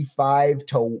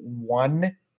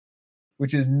 25-1,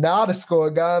 which is not a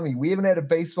scoregami. We haven't had a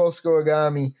baseball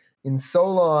scoregami in so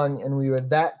long, and we were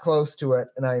that close to it,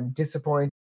 and I'm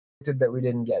disappointed that we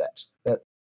didn't get it.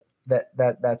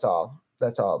 That's all.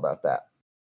 That's all about that.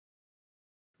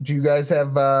 Do you guys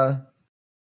have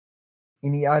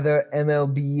any other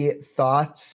MLB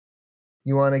thoughts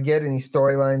you want to get? Any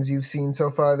storylines you've seen so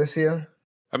far this year?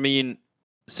 I mean,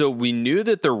 so we knew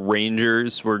that the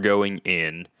Rangers were going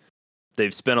in.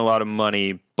 They've spent a lot of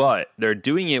money, but they're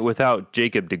doing it without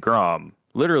Jacob deGrom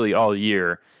literally all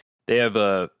year. They have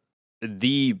the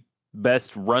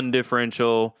best run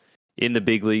differential in the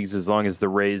big leagues, as long as the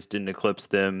Rays didn't eclipse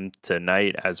them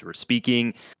tonight as we're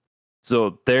speaking.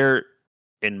 So they're,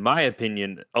 in my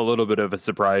opinion, a little bit of a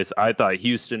surprise. I thought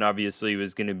Houston obviously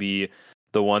was going to be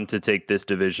the one to take this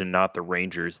division, not the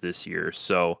Rangers this year.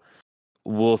 So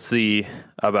we'll see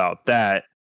about that.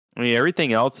 I mean,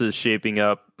 everything else is shaping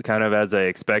up kind of as I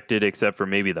expected, except for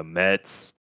maybe the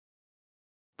Mets.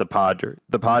 The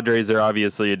Padres are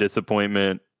obviously a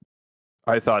disappointment.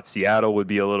 I thought Seattle would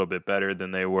be a little bit better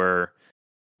than they were.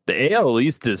 The AL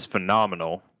East is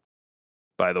phenomenal,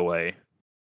 by the way.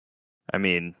 I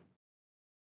mean,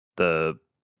 the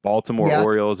Baltimore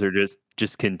Orioles are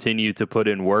just continue to put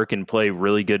in work and play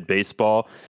really good baseball.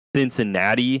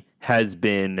 Cincinnati has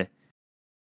been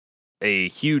a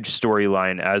huge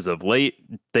storyline as of late.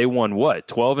 They won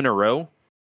 12 in a row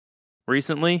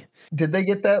recently? Did they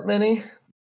get that many?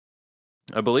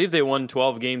 I believe they won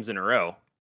 12 games in a row.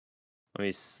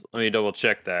 Let me double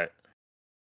check that.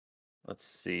 Let's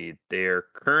see. They're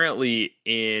currently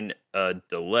in a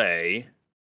delay.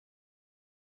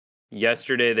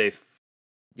 Yesterday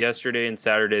and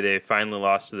Saturday they finally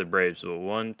lost to the Braves. So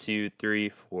 1, 2, 3,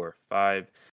 4,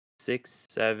 5, 6,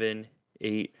 7,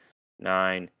 8,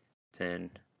 9, 10,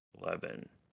 11,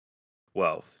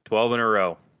 12. 12 in a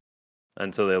row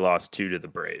until they lost 2 to the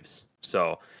Braves.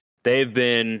 So they've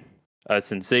been a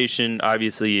sensation.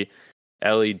 Obviously,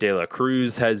 Ellie De La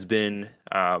Cruz has been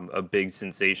a big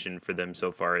sensation for them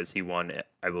so far, as he won,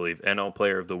 I believe, NL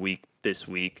Player of the Week this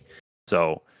week.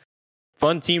 So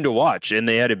fun team to watch, and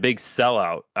they had a big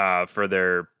sellout for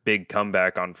their big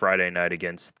comeback on Friday night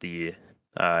against the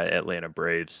Atlanta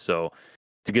Braves. So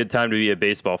it's a good time to be a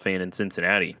baseball fan in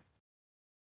Cincinnati.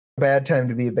 Bad time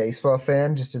to be a baseball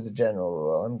fan, just as a general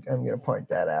rule. I'm going to point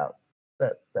that out.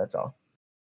 That's all.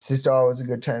 It's just always a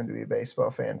good time to be a baseball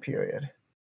fan, period.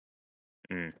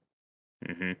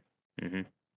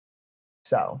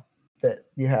 So that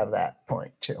you have that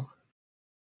point too.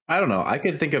 I don't know. I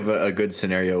could think of a good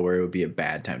scenario where it would be a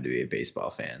bad time to be a baseball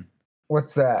fan.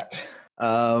 What's that?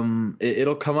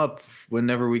 It'll come up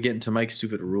whenever we get into Mike's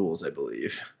Stupid Rules, I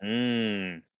believe.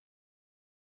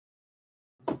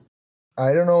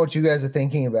 I don't know what you guys are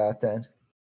thinking about then,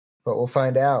 but we'll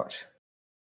find out.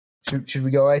 Should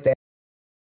we go right there?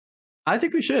 I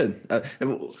think we should.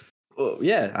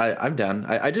 Yeah, I'm down.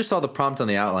 I just saw the prompt on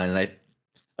the outline, and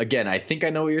I think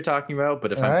I know what you're talking about,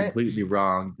 but if I'm completely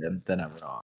wrong, then I'm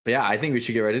wrong. But yeah, I think we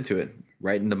should get right into it.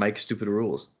 Right into Mike's Stupid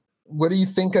Rules. What do you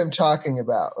think I'm talking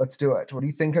about? Let's do it. What do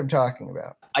you think I'm talking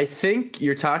about? I think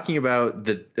you're talking about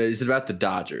is it about the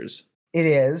Dodgers? It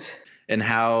is. And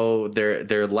how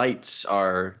their lights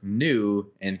are new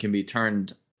and can be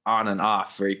turned on and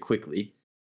off very quickly.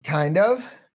 Kind of.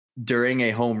 During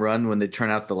a home run, when they turn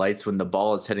out the lights, when the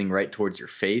ball is heading right towards your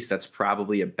face, that's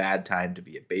probably a bad time to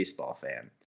be a baseball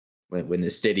fan. When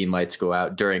the stadium lights go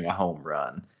out during a home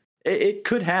run. It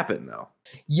could happen, though.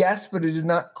 Yes, but it is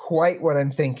not quite what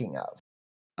I'm thinking of.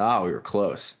 Oh, we were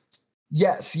close.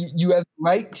 Yes, you have the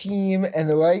right team and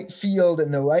the right field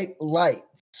and the right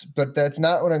lights, but that's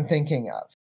not what I'm thinking of.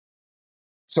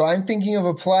 So I'm thinking of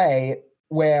a play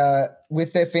where,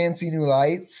 with their fancy new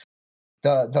lights,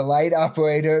 the light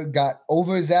operator got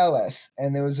overzealous,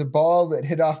 and there was a ball that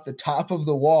hit off the top of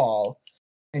the wall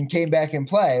and came back in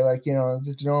play, like,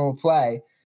 just a normal play.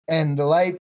 And the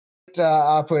light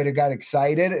operator got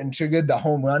excited and triggered the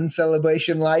home run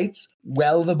celebration lights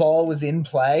while the ball was in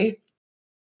play.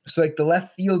 So, like, the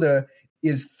left fielder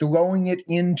is throwing it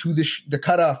into the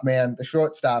cutoff man, the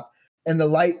shortstop, and the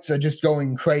lights are just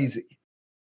going crazy.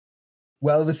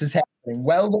 Well, this is happening.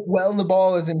 Well, the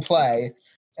ball is in play,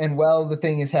 and well, the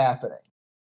thing is happening.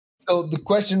 So the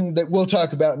question that we'll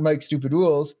talk about in Mike's Stupid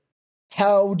Rules,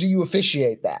 how do you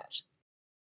officiate that?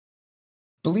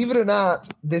 Believe it or not,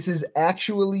 this is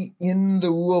actually in the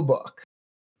rule book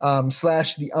 /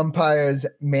 the umpire's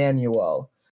manual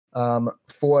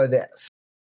for this.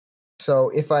 So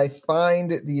if I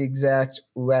find the exact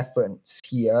reference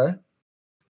here,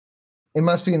 it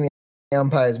must be in the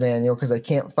umpire's manual because I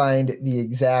can't find the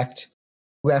exact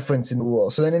reference in the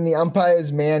rule. So then in the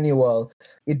umpire's manual,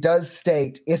 it does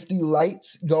state if the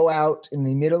lights go out in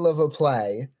the middle of a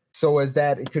play so as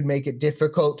that it could make it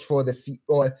difficult for the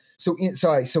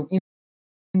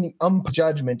in the ump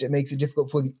judgment, it makes it difficult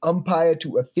for the umpire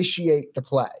to officiate the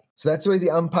play. So that's the way the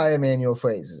umpire manual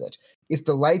phrases it. If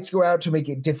the lights go out to make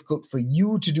it difficult for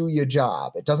you to do your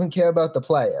job, it doesn't care about the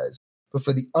players, but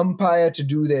for the umpire to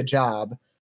do their job,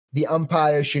 the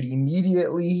umpire should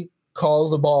immediately call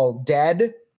the ball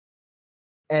dead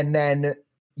and then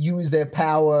use their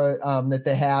power that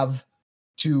they have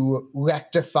to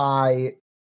rectify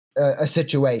a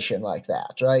situation like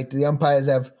that, right? The umpires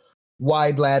have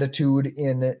wide latitude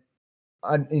in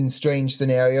strange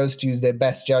scenarios to use their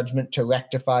best judgment to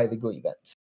rectify the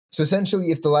grievance. So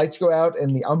essentially, if the lights go out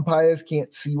and the umpires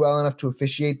can't see well enough to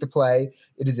officiate the play,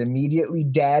 it is immediately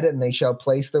dead and they shall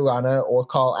place the runner or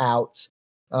call outs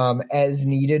as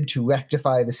needed to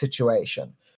rectify the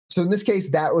situation. So in this case,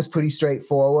 that was pretty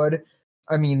straightforward.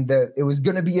 I mean, it was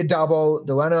going to be a double.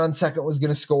 The runner on second was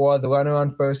going to score. The runner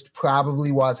on first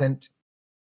probably wasn't.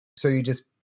 So you just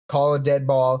call a dead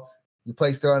ball. You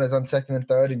place the runners on second and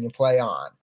third, and you play on.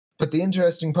 But the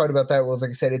interesting part about that was,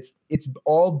 like I said, it's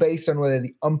all based on whether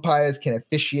the umpires can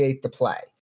officiate the play.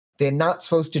 They're not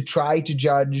supposed to try to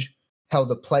judge how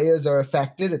the players are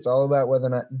affected. It's all about whether or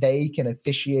not they can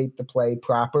officiate the play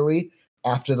properly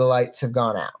after the lights have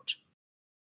gone out,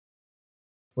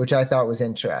 which I thought was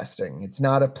interesting. It's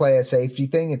not a player safety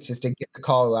thing. It's just a get the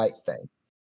call right thing.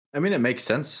 I mean, it makes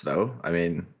sense, though. I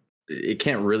mean, it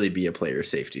can't really be a player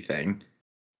safety thing.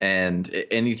 And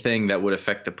anything that would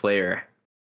affect the player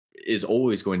is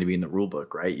always going to be in the rule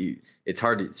book, right? It's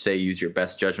hard to say use your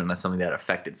best judgment on something that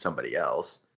affected somebody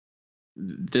else.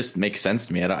 This makes sense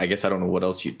to me. I guess I don't know what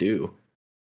else you do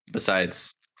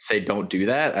besides say don't do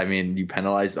that. I mean, you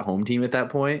penalize the home team at that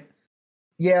point.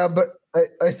 Yeah, but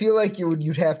I feel like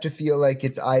you'd have to feel like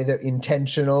it's either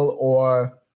intentional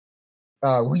or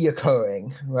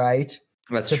reoccurring, right?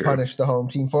 That's to true. Punish the home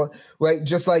team for, right?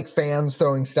 Just like fans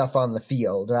throwing stuff on the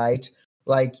field, right?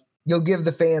 Like you'll give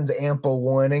the fans ample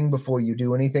warning before you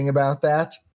do anything about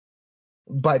that,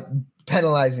 but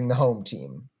penalizing the home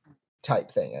team type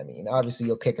thing. I mean, obviously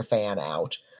you'll kick a fan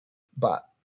out, but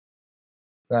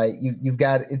right,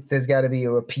 there's got to be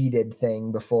a repeated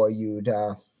thing before you'd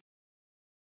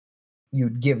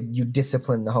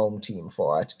discipline the home team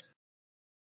for it.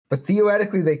 But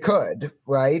theoretically, they could,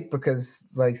 right? Because,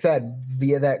 like I said,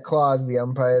 via that clause, the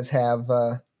umpires have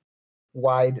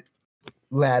wide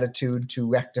latitude to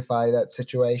rectify that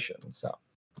situation. So,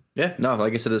 yeah, no,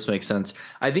 like I said, this makes sense.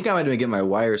 I think I might have been getting my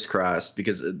wires crossed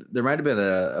because there might have been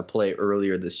a play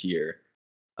earlier this year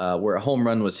where a home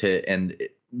run was hit, and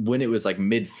when it was like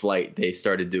mid-flight, they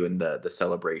started doing the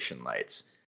celebration lights.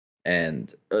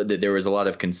 And there was a lot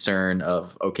of concern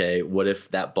of, okay, what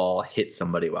if that ball hit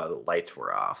somebody while the lights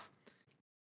were off?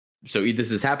 So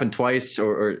this has happened twice,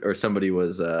 or somebody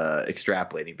was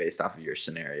extrapolating based off of your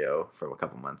scenario from a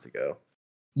couple months ago.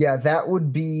 Yeah, that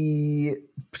would be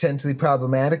potentially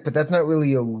problematic, but that's not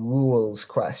really a rules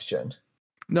question.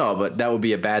 No, but that would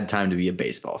be a bad time to be a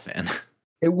baseball fan.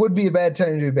 It would be a bad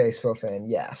time to be a baseball fan,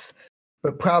 yes.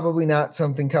 But probably not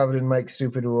something covered in Mike's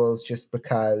stupid rules just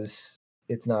because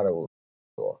it's not a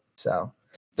rule. So,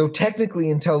 though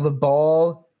technically until the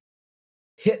ball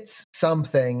hits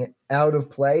something out of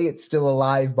play, it's still a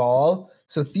live ball.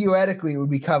 So theoretically, it would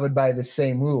be covered by the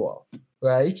same rule,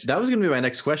 right? That was going to be my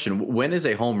next question. When is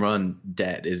a home run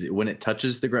dead? Is it when it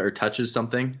touches the ground or touches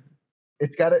something?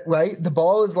 It's got it right. The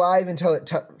ball is live until it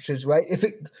touches, right? If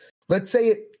it, let's say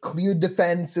it cleared the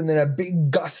fence and then a big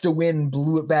gust of wind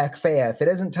blew it back fair. If it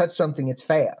doesn't touch something, it's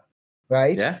fair,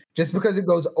 right? Yeah. Just because it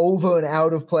goes over an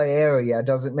out of play area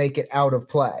doesn't make it out of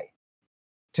play.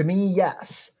 To me,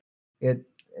 yes. It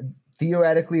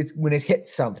theoretically, it's when it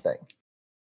hits something.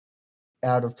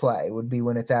 Out of play would be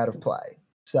when it's out of play.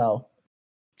 So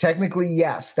technically,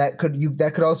 yes, that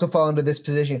could also fall into this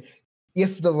position.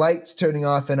 If the lights turning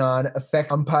off and on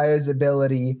affect umpires'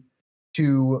 ability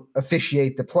to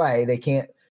officiate the play, they can't.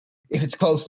 If it's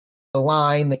close to the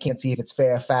line, they can't see if it's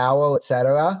fair, foul,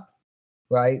 etc.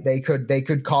 Right? They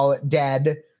could call it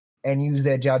dead and use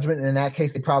their judgment, and in that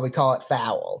case, they probably call it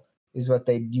foul. Is what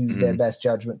they'd use their best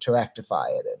judgment to rectify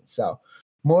it in. So,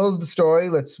 moral of the story: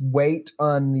 let's wait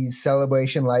on these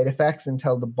celebration light effects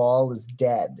until the ball is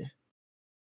dead,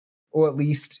 or at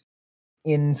least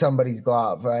in somebody's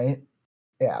glove, right?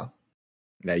 Yeah.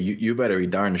 Yeah, you better be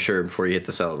darn sure before you hit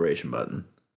the celebration button.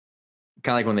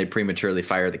 Kind of like when they prematurely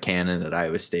fire the cannon at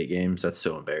Iowa State games. That's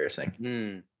so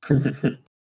embarrassing. What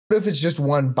if it's just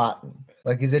one button?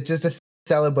 Like, is it just a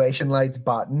celebration lights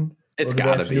button? It's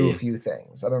got to to be. do a few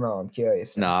things. I don't know. I'm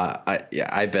curious.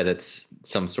 I bet it's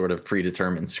some sort of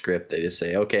predetermined script. They just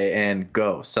say, okay, and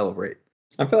go celebrate.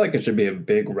 I feel like it should be a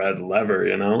big red lever,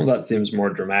 you know? That seems more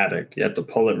dramatic. You have to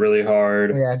pull it really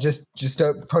hard. Yeah, just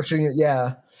start pushing it.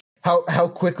 Yeah. How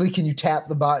quickly can you tap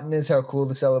the button is how cool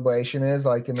the celebration is,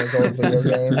 like in those old video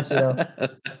games, you know?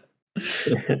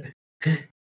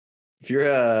 If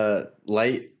you're a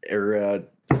light or a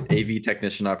AV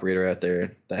technician operator out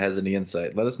there that has any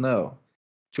insight, let us know.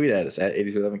 Tweet at us at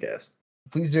 8311cast.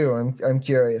 Please do. I'm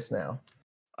curious now.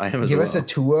 I am as Give well. us a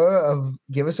tour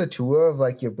of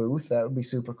like your booth. That would be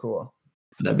super cool.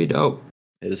 That'd be dope.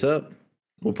 Hit us up.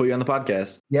 We'll put you on the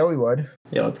podcast. Yeah, we would.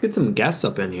 Yeah, let's get some guests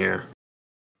up in here.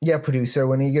 Yeah, producer,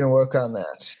 when are you going to work on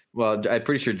that? Well, I'm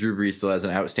pretty sure Drew Brees still has an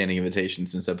outstanding invitation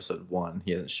since episode 1.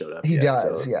 He hasn't showed up He yet.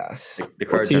 does, So yes. the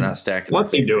cards are not stacked.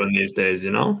 What's he doing these days, you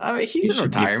know? I mean, He he's in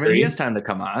should be retirement. free. He has time to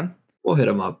come on. We'll hit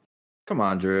him up. Come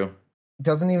on, Drew.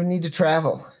 Doesn't even need to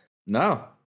travel. No.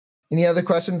 Any other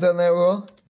questions on that rule?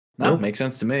 No, Nope. makes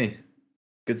sense to me.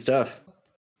 Good stuff.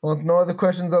 Well, if no other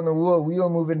questions on the rule, we will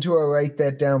move into our Write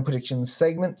That Down predictions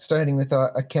segment, starting with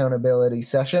our accountability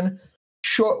session.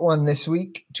 Short one this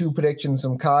week, 2 predictions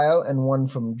from Kyle and 1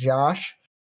 from Josh.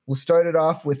 We'll start it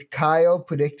off with Kyle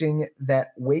predicting that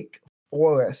Wake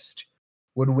Forest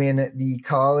would win the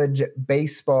College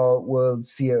Baseball World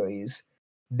Series.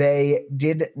 They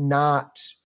did not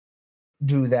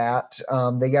do that.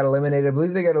 They got eliminated. I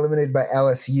believe they got eliminated by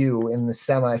LSU in the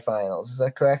semifinals. Is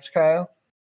that correct, Kyle?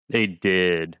 They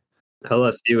did.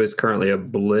 LSU is currently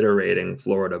obliterating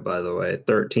Florida, by the way,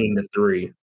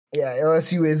 13-3. Yeah,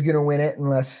 LSU is going to win it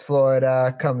unless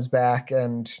Florida comes back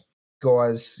and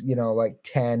scores, like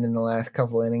 10 in the last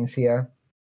couple innings here,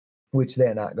 which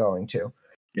they're not going to.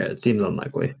 Yeah, it seems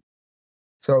unlikely.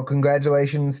 So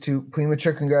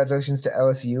premature congratulations to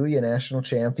LSU, your national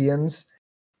champions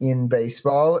in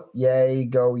baseball. Yay,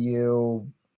 go you.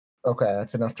 Okay,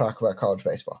 that's enough talk about college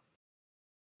baseball.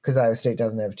 Because Iowa State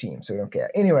doesn't have a team, so we don't care.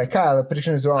 Anyway, Kyle, the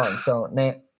prediction is wrong, so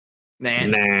nah.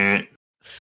 Nah.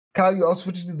 Kyle, you also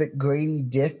predicted that Grady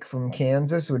Dick from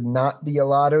Kansas would not be a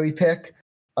lottery pick.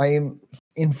 I am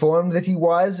informed that he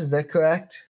was. Is that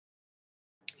correct?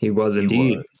 He was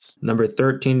indeed. was. Number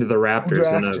 13 to the Raptors.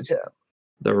 Drafted him.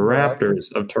 The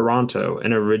Raptors of Toronto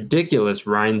in a ridiculous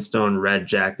rhinestone red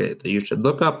jacket that you should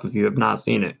look up if you have not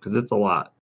seen it, because it's a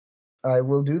lot. I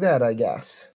will do that, I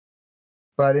guess.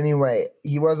 But anyway,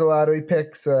 he was a lottery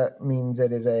pick, so that means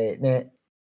it is a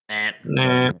nah.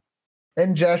 Nah.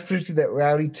 And Josh predicted that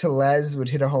Rowdy Tellez would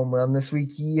hit a home run this week.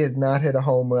 He has not hit a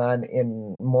home run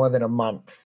in more than a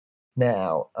month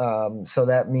now. So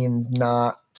that means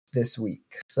not this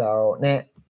week. So, nah.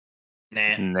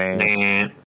 Nah.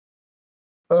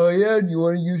 Oh, yeah, do you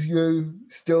want to use your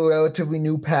still relatively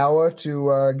new power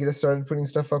to get us started putting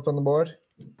stuff up on the board?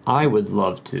 I would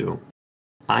love to.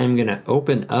 I'm going to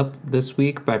open up this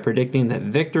week by predicting that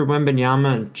Victor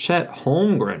Wembanyama and Chet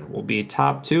Holmgren will be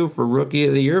top 2 for Rookie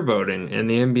of the Year voting in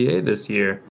the NBA this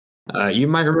year. You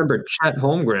might remember Chet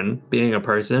Holmgren being a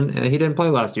person. He didn't play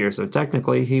last year, so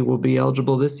technically he will be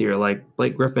eligible this year, like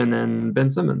Blake Griffin and Ben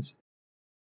Simmons.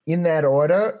 In that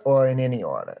order or in any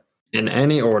order? In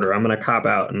any order. I'm going to cop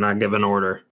out and not give an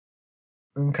order.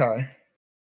 Okay.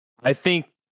 I think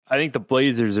the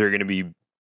Blazers are going to be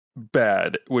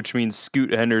bad, which means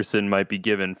Scoot Henderson might be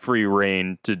given free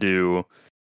reign to do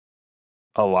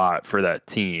a lot for that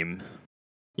team.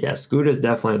 Yeah, Scoot is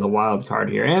definitely the wild card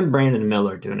here, and Brandon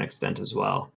Miller to an extent as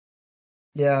well.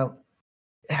 Yeah.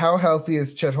 How healthy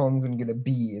is Chet Holmgren going to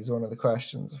be is one of the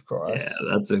questions, of course. Yeah,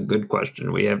 that's a good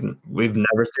question. We've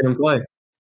never seen him play.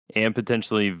 And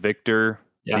potentially Victor,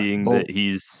 being that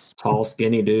he's tall,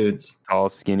 skinny dudes. Tall,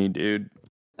 skinny dude.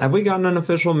 Have we gotten an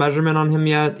official measurement on him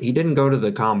yet? He didn't go to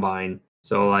the combine.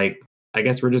 So, I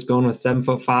guess we're just going with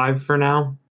 7'5" for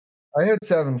now. I heard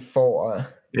 7'4".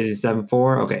 Is he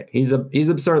 7'4"? Okay. He's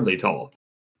absurdly tall.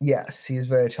 Yes, he's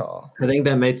very tall. I think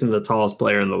that makes him the tallest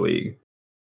player in the league.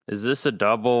 Is this a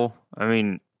double? I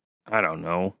mean, I don't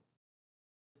know.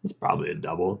 It's probably a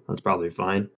double. That's probably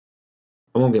fine.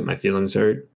 I won't get my feelings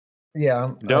hurt.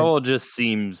 Yeah. Double just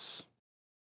seems...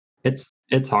 It's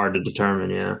hard to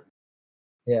determine, yeah.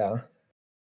 Yeah.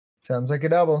 Sounds like a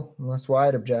double, unless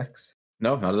Wyatt objects.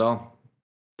 No, not at all.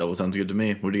 Double sounds good to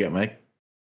me. What do you got, Mike?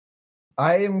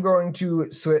 I am going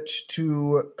to switch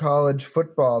to college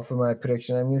football for my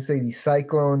prediction. I'm going to say the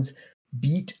Cyclones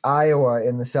beat Iowa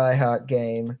in the Cy-Hawk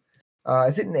game.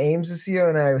 Is it in Ames this year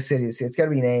or in Iowa City this year? It's got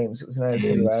to be in Ames. It was in Iowa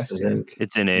City last year.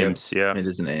 It's in Ames, yeah. It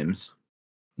is in Ames.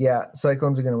 Yeah,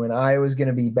 Cyclones are going to win. Iowa's going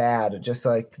to be bad, just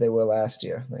like they were last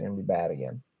year. They're going to be bad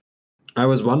again. I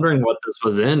was wondering what this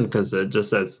was in because it just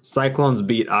says Cyclones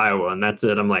beat Iowa, and that's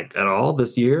it. I'm like, at all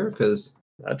this year? Because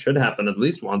that should happen at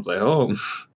least once, I hope.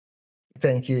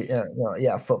 Thank you.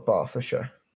 Yeah, football for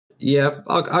sure. Yeah,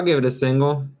 I'll give it a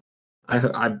single. I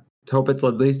hope it's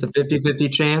at least a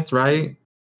 50-50 chance, right?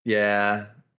 Yeah,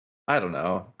 I don't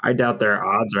know. I doubt there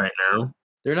are odds right now.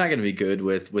 They're not going to be good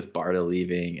with Barta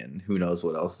leaving, and who knows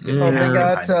what else is going to Oh, be. they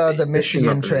got the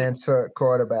Michigan transfer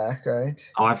quarterback, right?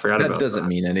 Oh, I forgot about that. That doesn't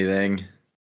mean anything.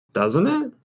 Doesn't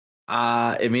it?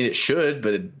 I mean, it should,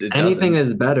 but it anything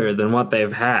doesn't. is better than what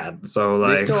they've had. So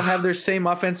they still have their same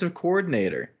offensive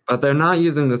coordinator, but they're not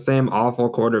using the same awful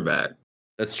quarterback.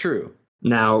 That's true.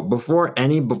 Now, before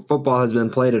any football has been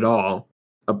played at all,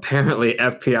 apparently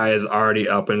FPI is already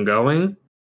up and going.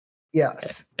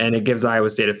 Yes. And it gives Iowa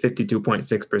State a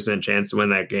 52.6% chance to win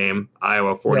that game.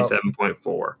 Iowa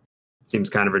 47.4. Seems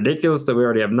kind of ridiculous that we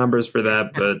already have numbers for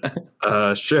that,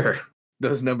 but sure.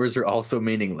 Those numbers are also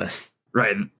meaningless.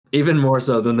 Right. Even more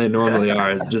so than they normally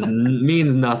are. It just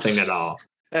means nothing at all.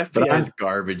 FPI is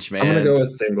garbage, man. I'm going to go with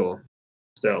single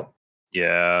still.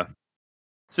 Yeah.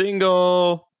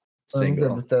 Single. I'm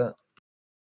good with that.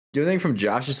 Do you think from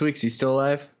Josh this week? Is he still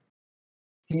alive?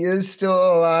 He is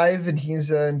still alive, and he's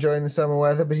enjoying the summer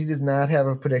weather, but he does not have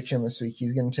a prediction this week.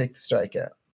 He's going to take the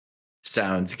strikeout.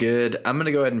 Sounds good. I'm going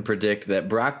to go ahead and predict that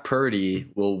Brock Purdy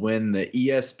will win the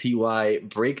ESPY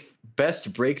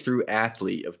Best Breakthrough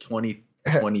Athlete of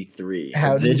 2023.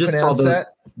 How do you pronounce that?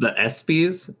 The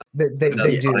ESPYs? They do.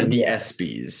 The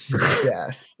ESPYs.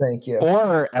 Yes, thank you.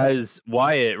 Or, as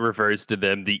Wyatt refers to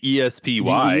them, the ESPY.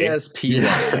 The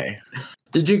ESPY.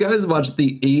 Did you guys watch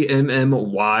the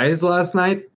EMMYs last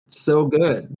night? So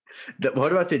good.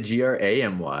 What about the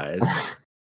GRAMYs?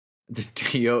 The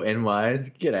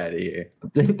TONYs? Get out of here. I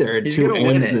think there are two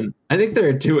M's in. I think there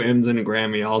are two M's in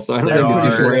Grammy also. I don't think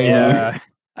it's Grammy. Yeah.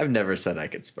 I've never said I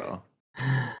could spell.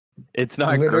 It's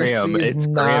not Literacy Graham, is it's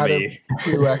not Grammy. a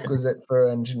prerequisite for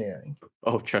engineering.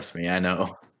 Oh, trust me, I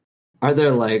know. Are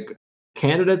there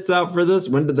candidates out for this?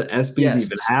 When did the ESPYs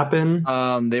even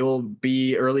happen? They will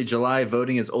be early July.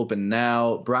 Voting is open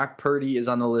now. Brock Purdy is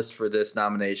on the list for this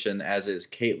nomination, as is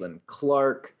Caitlin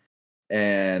Clark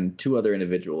and two other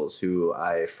individuals who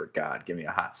I forgot. Give me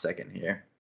a hot second here.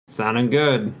 Sounding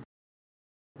good.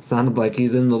 Sounded like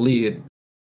he's in the lead.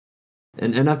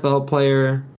 An NFL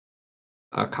player,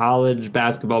 a college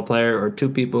basketball player, or two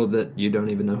people that you don't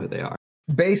even know who they are.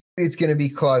 Basically, it's going to be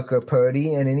Clark or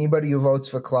Purdy, and anybody who votes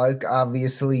for Clark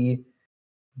obviously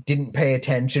didn't pay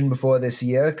attention before this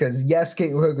year, because yes,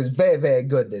 Caitlin Clark was very, very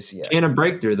good this year. She ain't a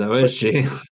breakthrough, though, is she?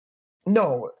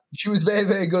 No, she was very,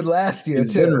 very good last year,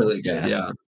 She's too. been really good,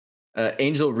 yeah.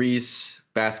 Angel Reese,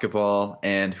 basketball,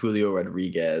 and Julio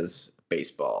Rodriguez,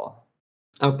 baseball.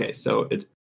 Okay, so it's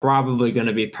probably going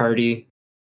to be Purdy.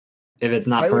 If it's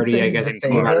not I would Purdy, say I he's guess the it's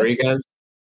favorite. Rodriguez.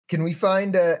 Can we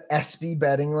find SB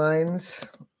betting lines?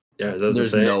 Yeah,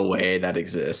 There's no way that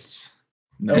exists.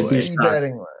 No SB way.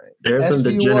 betting lines. There's some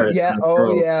SB degenerates. yeah, in the oh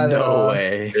world. yeah, there No are.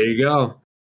 way. There you go.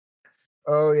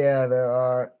 Oh yeah, there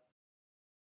are.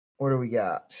 What do we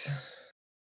got?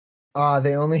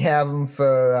 They only have them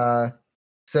for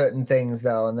certain things,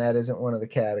 though, and that isn't one of the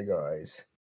categories.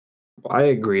 I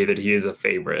agree that he is a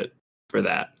favorite for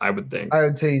that, I would think. I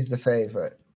would say he's the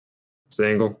favorite.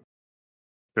 Single.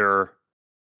 Sure.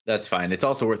 That's fine. It's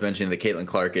also worth mentioning that Caitlin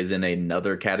Clark is in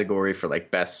another category for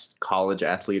like best college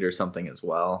athlete or something as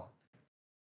well.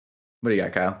 What do you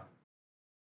got, Kyle?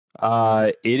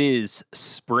 It is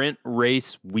sprint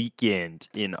race weekend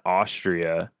in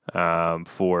Austria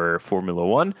for Formula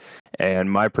One.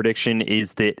 And my prediction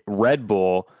is that Red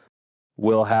Bull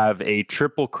will have a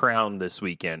triple crown this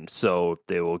weekend. So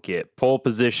they will get pole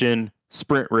position,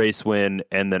 sprint race win,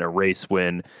 and then a race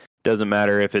win. Doesn't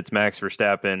matter if it's Max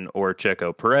Verstappen or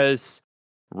Checo Perez.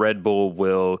 Red Bull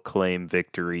will claim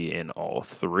victory in all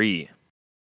three.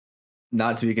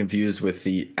 Not to be confused with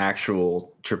the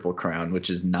actual Triple Crown, which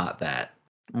is not that.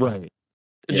 Right.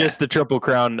 Yeah. Just the triple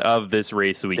crown of this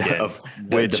race weekend,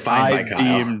 which I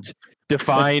deemed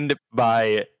defined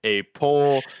by a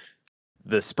pole,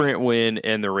 the sprint win,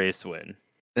 and the race win.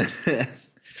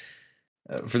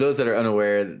 For those that are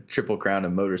unaware, the Triple Crown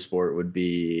of motorsport would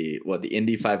be the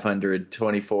Indy 500,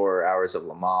 24 Hours of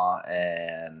Le Mans,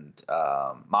 and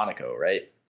Monaco, right?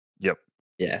 Yep.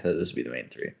 Yeah, those would be the main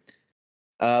three.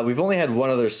 We've only had one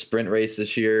other sprint race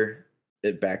this year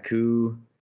at Baku,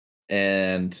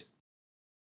 and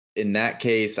in that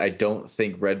case, I don't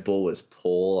think Red Bull was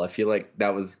pole. I feel like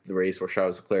that was the race where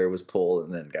Charles Leclerc was pole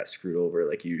and then got screwed over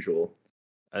like usual.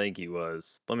 I think he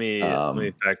was. Let me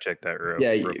fact check that real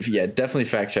Yeah, definitely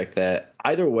fact check that.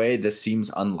 Either way, this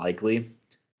seems unlikely.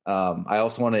 I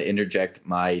also want to interject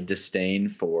my disdain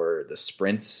for the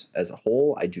sprints as a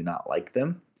whole. I do not like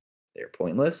them. They're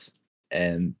pointless,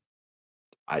 and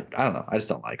I don't know. I just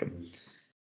don't like them.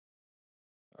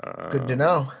 Good to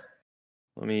know.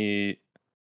 Let me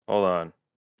hold on.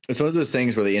 It's one of those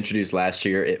things where they introduced last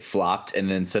year, it flopped, and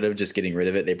then instead of just getting rid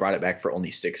of it, they brought it back for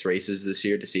only 6 races this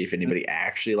year to see if anybody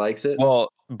actually likes it. Well,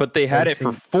 but they had it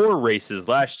for 4 races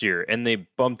last year, and they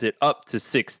bumped it up to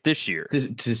 6 this year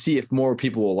to see if more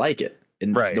people will like it,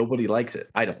 and nobody likes it.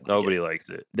 I don't. Like nobody likes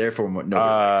it. Therefore, nobody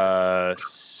likes it.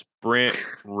 Sprint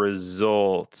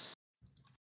results.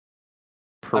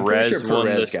 Perez won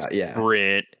the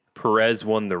sprint. Perez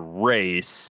won the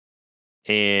race,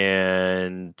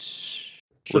 and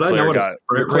should I know what a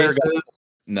sprint race is?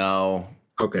 No.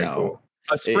 Okay, cool.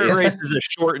 A sprint race is a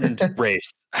shortened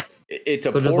race. It's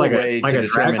a poor way to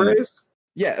determine drag race.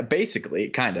 Yeah, basically,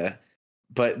 kind of,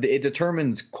 but it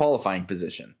determines qualifying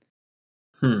position.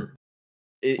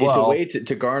 It's a way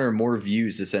to garner more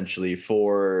views, essentially,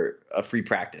 for a free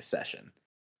practice session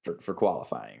for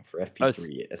qualifying for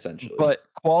FP3, essentially. But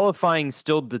qualifying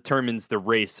still determines the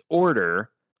race order,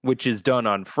 which is done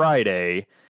on Friday.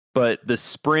 But the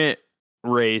sprint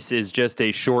race is just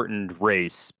a shortened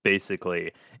race,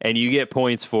 basically, and you get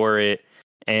points for it,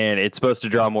 and it's supposed to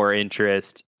draw more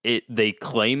interest. They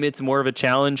claim it's more of a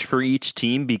challenge for each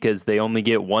team because they only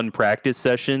get one practice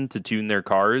session to tune their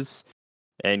cars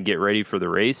and get ready for the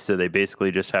race, so they basically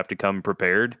just have to come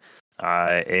prepared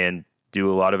and do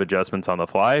a lot of adjustments on the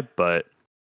fly, but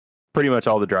pretty much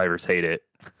all the drivers hate it.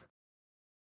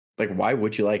 Like, why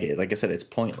would you like it? Like I said, it's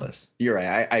pointless. You're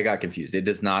right. I got confused. It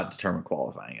does not determine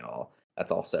qualifying at all.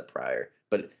 That's all set prior.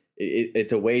 But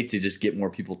it's a way to just get more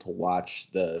people to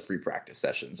watch the free practice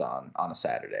sessions on a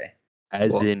Saturday.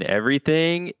 As in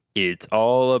everything, it's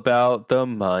all about the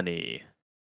money.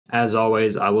 As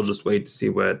always, I will just wait to see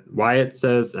what Wyatt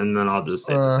says, and then I'll just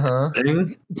say the same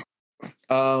thing.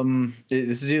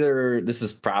 This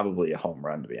is probably a home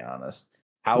run, to be honest.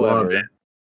 However,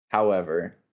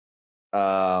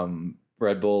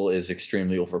 Red Bull is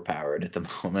extremely overpowered at the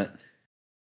moment.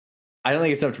 I don't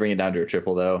think it's enough to bring it down to a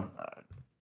triple, though.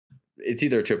 It's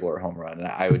either a triple or a home run, and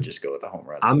I would just go with a home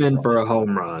run. I'm in for a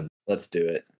home run. Let's do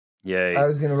it. Yay. I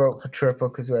was going to vote for triple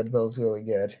because Red Bull's really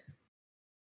good.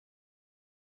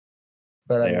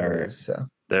 But I lose, so.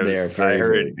 They are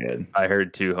very good. I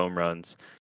heard 2 home runs.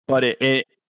 But and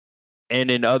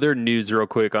in other news, real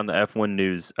quick on the F1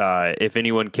 news, if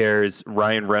anyone cares,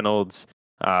 Ryan Reynolds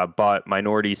bought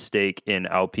minority stake in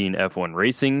Alpine F1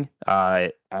 Racing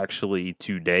actually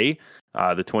today,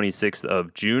 the 26th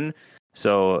of June.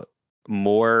 So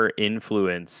more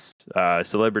influence,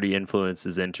 celebrity influence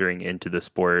is entering into the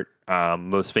sport.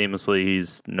 Most famously,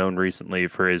 he's known recently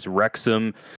for his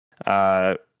Wrexham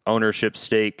ownership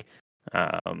stake.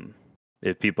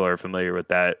 If people are familiar with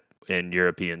that in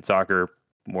European soccer,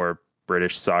 more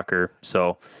British soccer.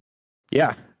 So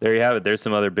yeah, there you have it. There's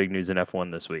some other big news in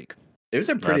F1 this week. It was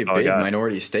a pretty That's all I big got.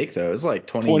 minority stake, though. It was like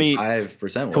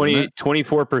 25%, wasn't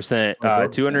 24%,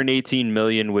 24%. 218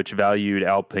 million, which valued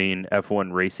Alpine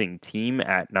F1 Racing Team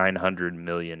at $900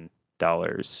 million.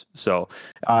 So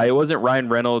it wasn't Ryan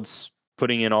Reynolds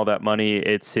putting in all that money.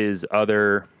 It's his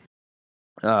other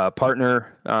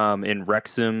partner in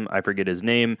Wrexham. I forget his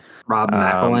name. Rob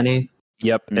McElhenney.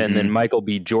 Yep. And then Mhm. Michael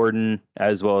B. Jordan,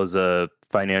 as well as a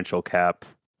financial cap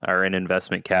or an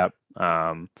investment cap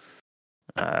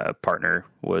partner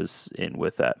was in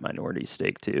with that minority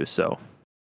stake too. So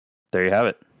there you have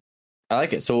it. I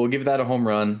like it. So we'll give that a home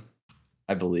run,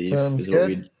 I believe, Sounds is what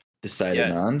good. we decided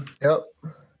Yes. on. Yep.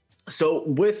 So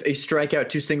with a strikeout,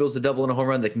 2 singles, a double, and a home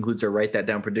run, that concludes our Write That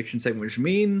Down prediction segment, which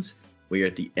means we are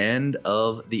at the end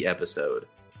of the episode.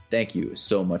 Thank you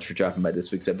so much for dropping by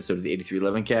this week's episode of the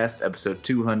 8311 Cast, episode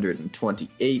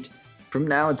 228. From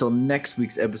now until next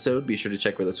week's episode, be sure to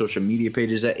check out the social media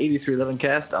pages at 8311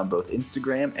 Cast on both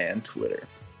Instagram and Twitter.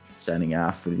 Signing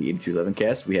off for the 8311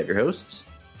 Cast, we have your hosts,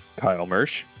 Kyle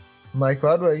Mersch. Mike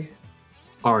Ludwig.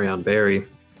 Ariane Barry.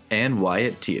 and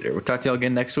Wyatt Teeter. We'll talk to y'all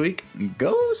again next week.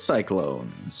 Go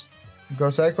Cyclones! Go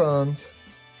Cyclones.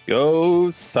 Go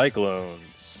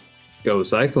Cyclones. Go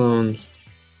Cyclones.